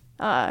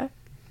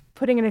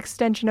putting an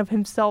extension of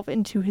himself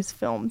into his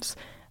films.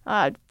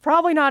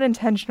 Probably not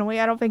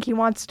intentionally. I don't think he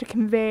wants to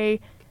convey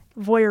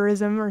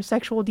voyeurism or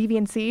sexual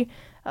deviancy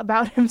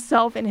about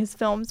himself in his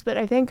films. But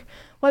I think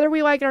whether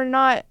we like it or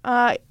not,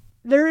 I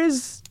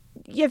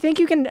think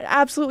you can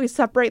absolutely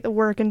separate the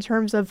work in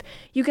terms of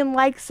you can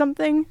like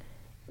something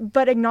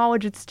but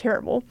acknowledge it's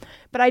terrible.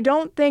 But I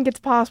don't think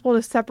it's possible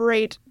to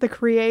separate the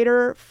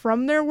creator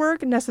from their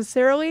work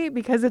necessarily,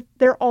 because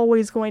they're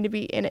always going to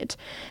be in it.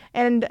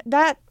 And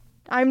that,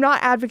 I'm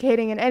not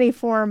advocating in any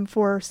form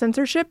for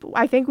censorship.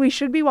 I think we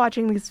should be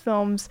watching these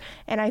films,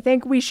 and I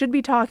think we should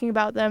be talking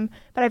about them,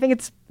 but I think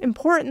it's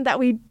important that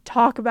we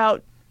talk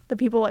about the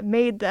people that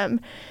made them,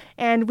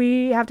 and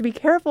we have to be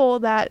careful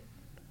that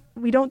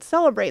we don't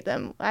celebrate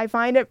them. I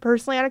find it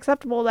personally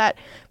unacceptable that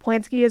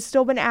Polanski has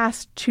still been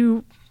asked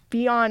to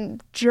be on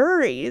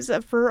juries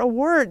for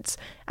awards.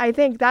 I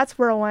think that's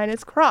where a line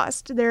is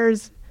crossed.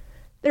 There's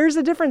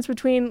a difference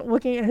between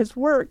looking at his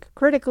work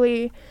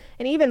critically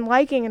and even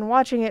liking and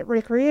watching it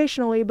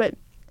recreationally, but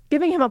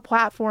giving him a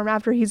platform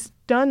after he's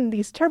done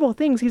these terrible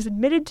things he's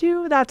admitted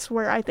to, that's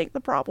where I think the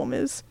problem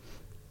is.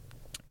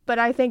 But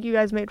I think you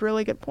guys made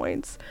really good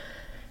points.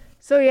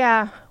 So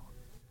yeah,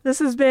 this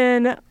has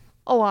been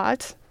a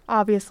lot,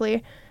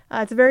 obviously.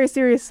 It's a very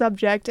serious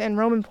subject, and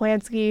Roman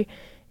Polanski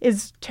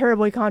is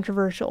terribly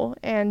controversial,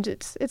 and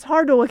it's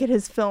hard to look at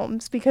his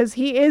films because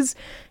he is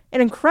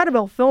an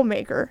incredible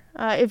filmmaker.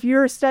 If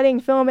you're studying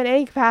film in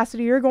any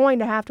capacity, you're going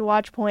to have to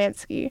watch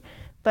Polanski.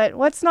 But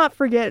let's not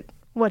forget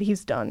what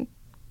he's done.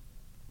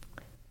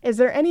 Is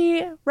there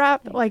any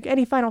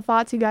any final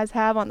thoughts you guys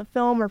have on the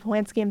film or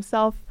Polanski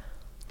himself?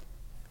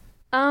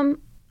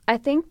 I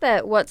think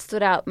that what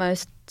stood out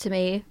most to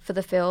me for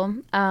the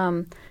film,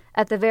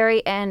 at the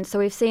very end, so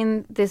we've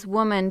seen this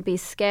woman be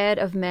scared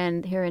of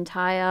men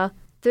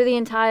through the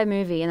entire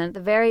movie, and at the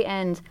very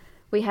end,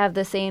 we have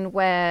the scene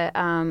where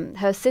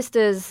her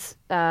sister's,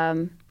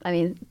 the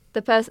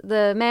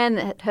man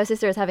that her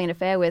sister is having an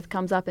affair with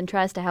comes up and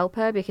tries to help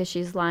her because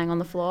she's lying on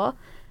the floor,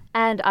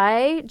 and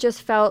I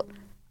just felt,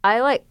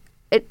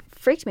 it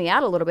freaked me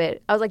out a little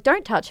bit. I was like,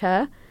 don't touch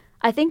her.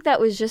 I think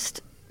that was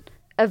just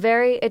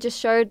it just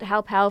showed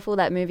how powerful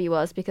that movie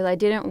was, because I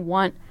didn't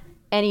want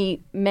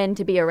any men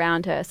to be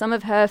around her. Some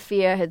of her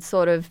fear had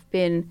sort of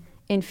been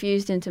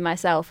infused into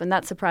myself, and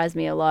that surprised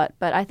me a lot.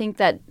 But I think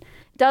that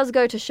does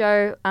go to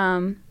show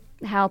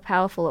how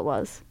powerful it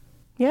was.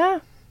 Yeah.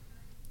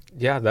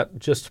 Yeah, that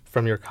just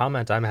from your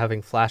comment, I'm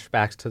having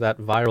flashbacks to that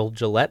viral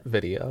Gillette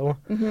video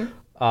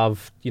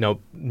of,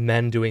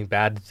 men doing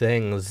bad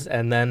things.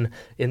 And then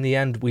in the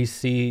end, we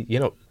see,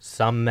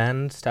 some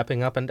men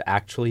stepping up and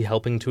actually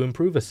helping to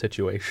improve a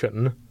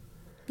situation.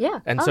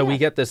 Yeah. And so we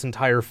get this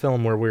entire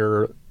film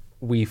where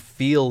we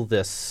feel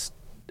this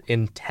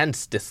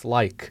intense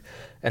dislike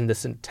and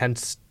this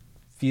intense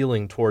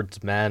feeling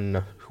towards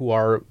men who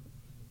are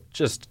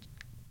just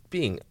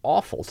being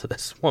awful to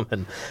this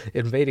woman,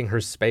 invading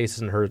her space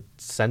and her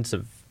sense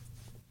of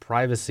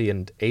privacy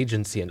and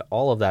agency and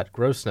all of that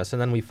grossness.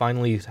 And then we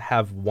finally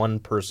have one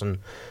person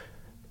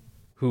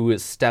who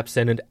steps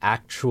in and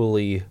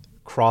actually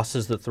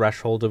crosses the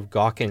threshold of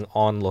gawking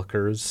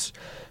onlookers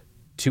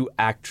to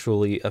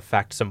actually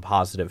affect some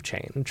positive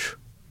change.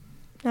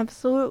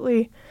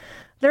 Absolutely.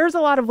 There's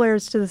a lot of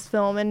layers to this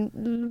film, and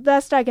the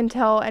best I can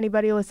tell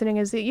anybody listening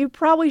is that you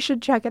probably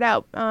should check it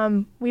out.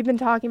 We've been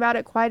talking about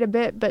it quite a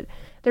bit, but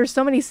there's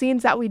so many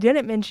scenes that we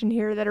didn't mention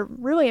here that are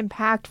really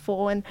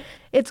impactful, and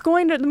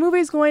the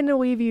movie's going to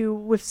leave you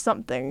with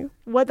something.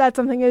 What that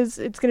something is,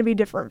 it's going to be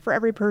different for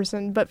every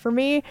person. But for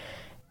me,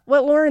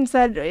 what Lauren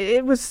said,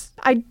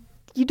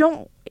 you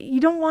don't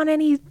want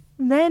any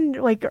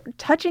men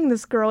touching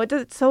this girl.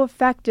 It's so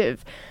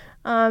effective.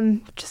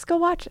 Just go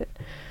watch it.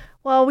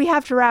 Well, we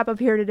have to wrap up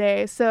here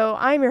today. So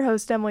I'm your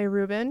host, Emily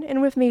Rubin,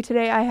 and with me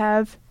today I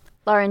have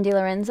Lauren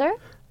DiLorenzo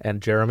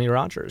and Jeremy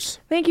Rogers.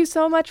 Thank you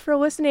so much for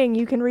listening.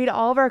 You can read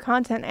all of our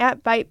content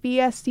at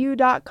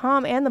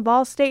bitebsu.com and the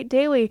Ball State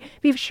Daily.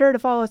 Be sure to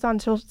follow us on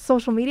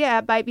social media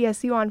at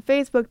bitebsu on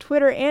Facebook,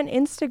 Twitter, and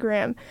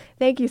Instagram.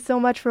 Thank you so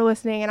much for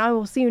listening, and I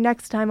will see you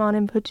next time on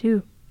Input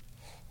 2.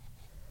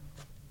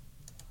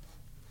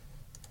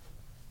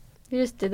 You just did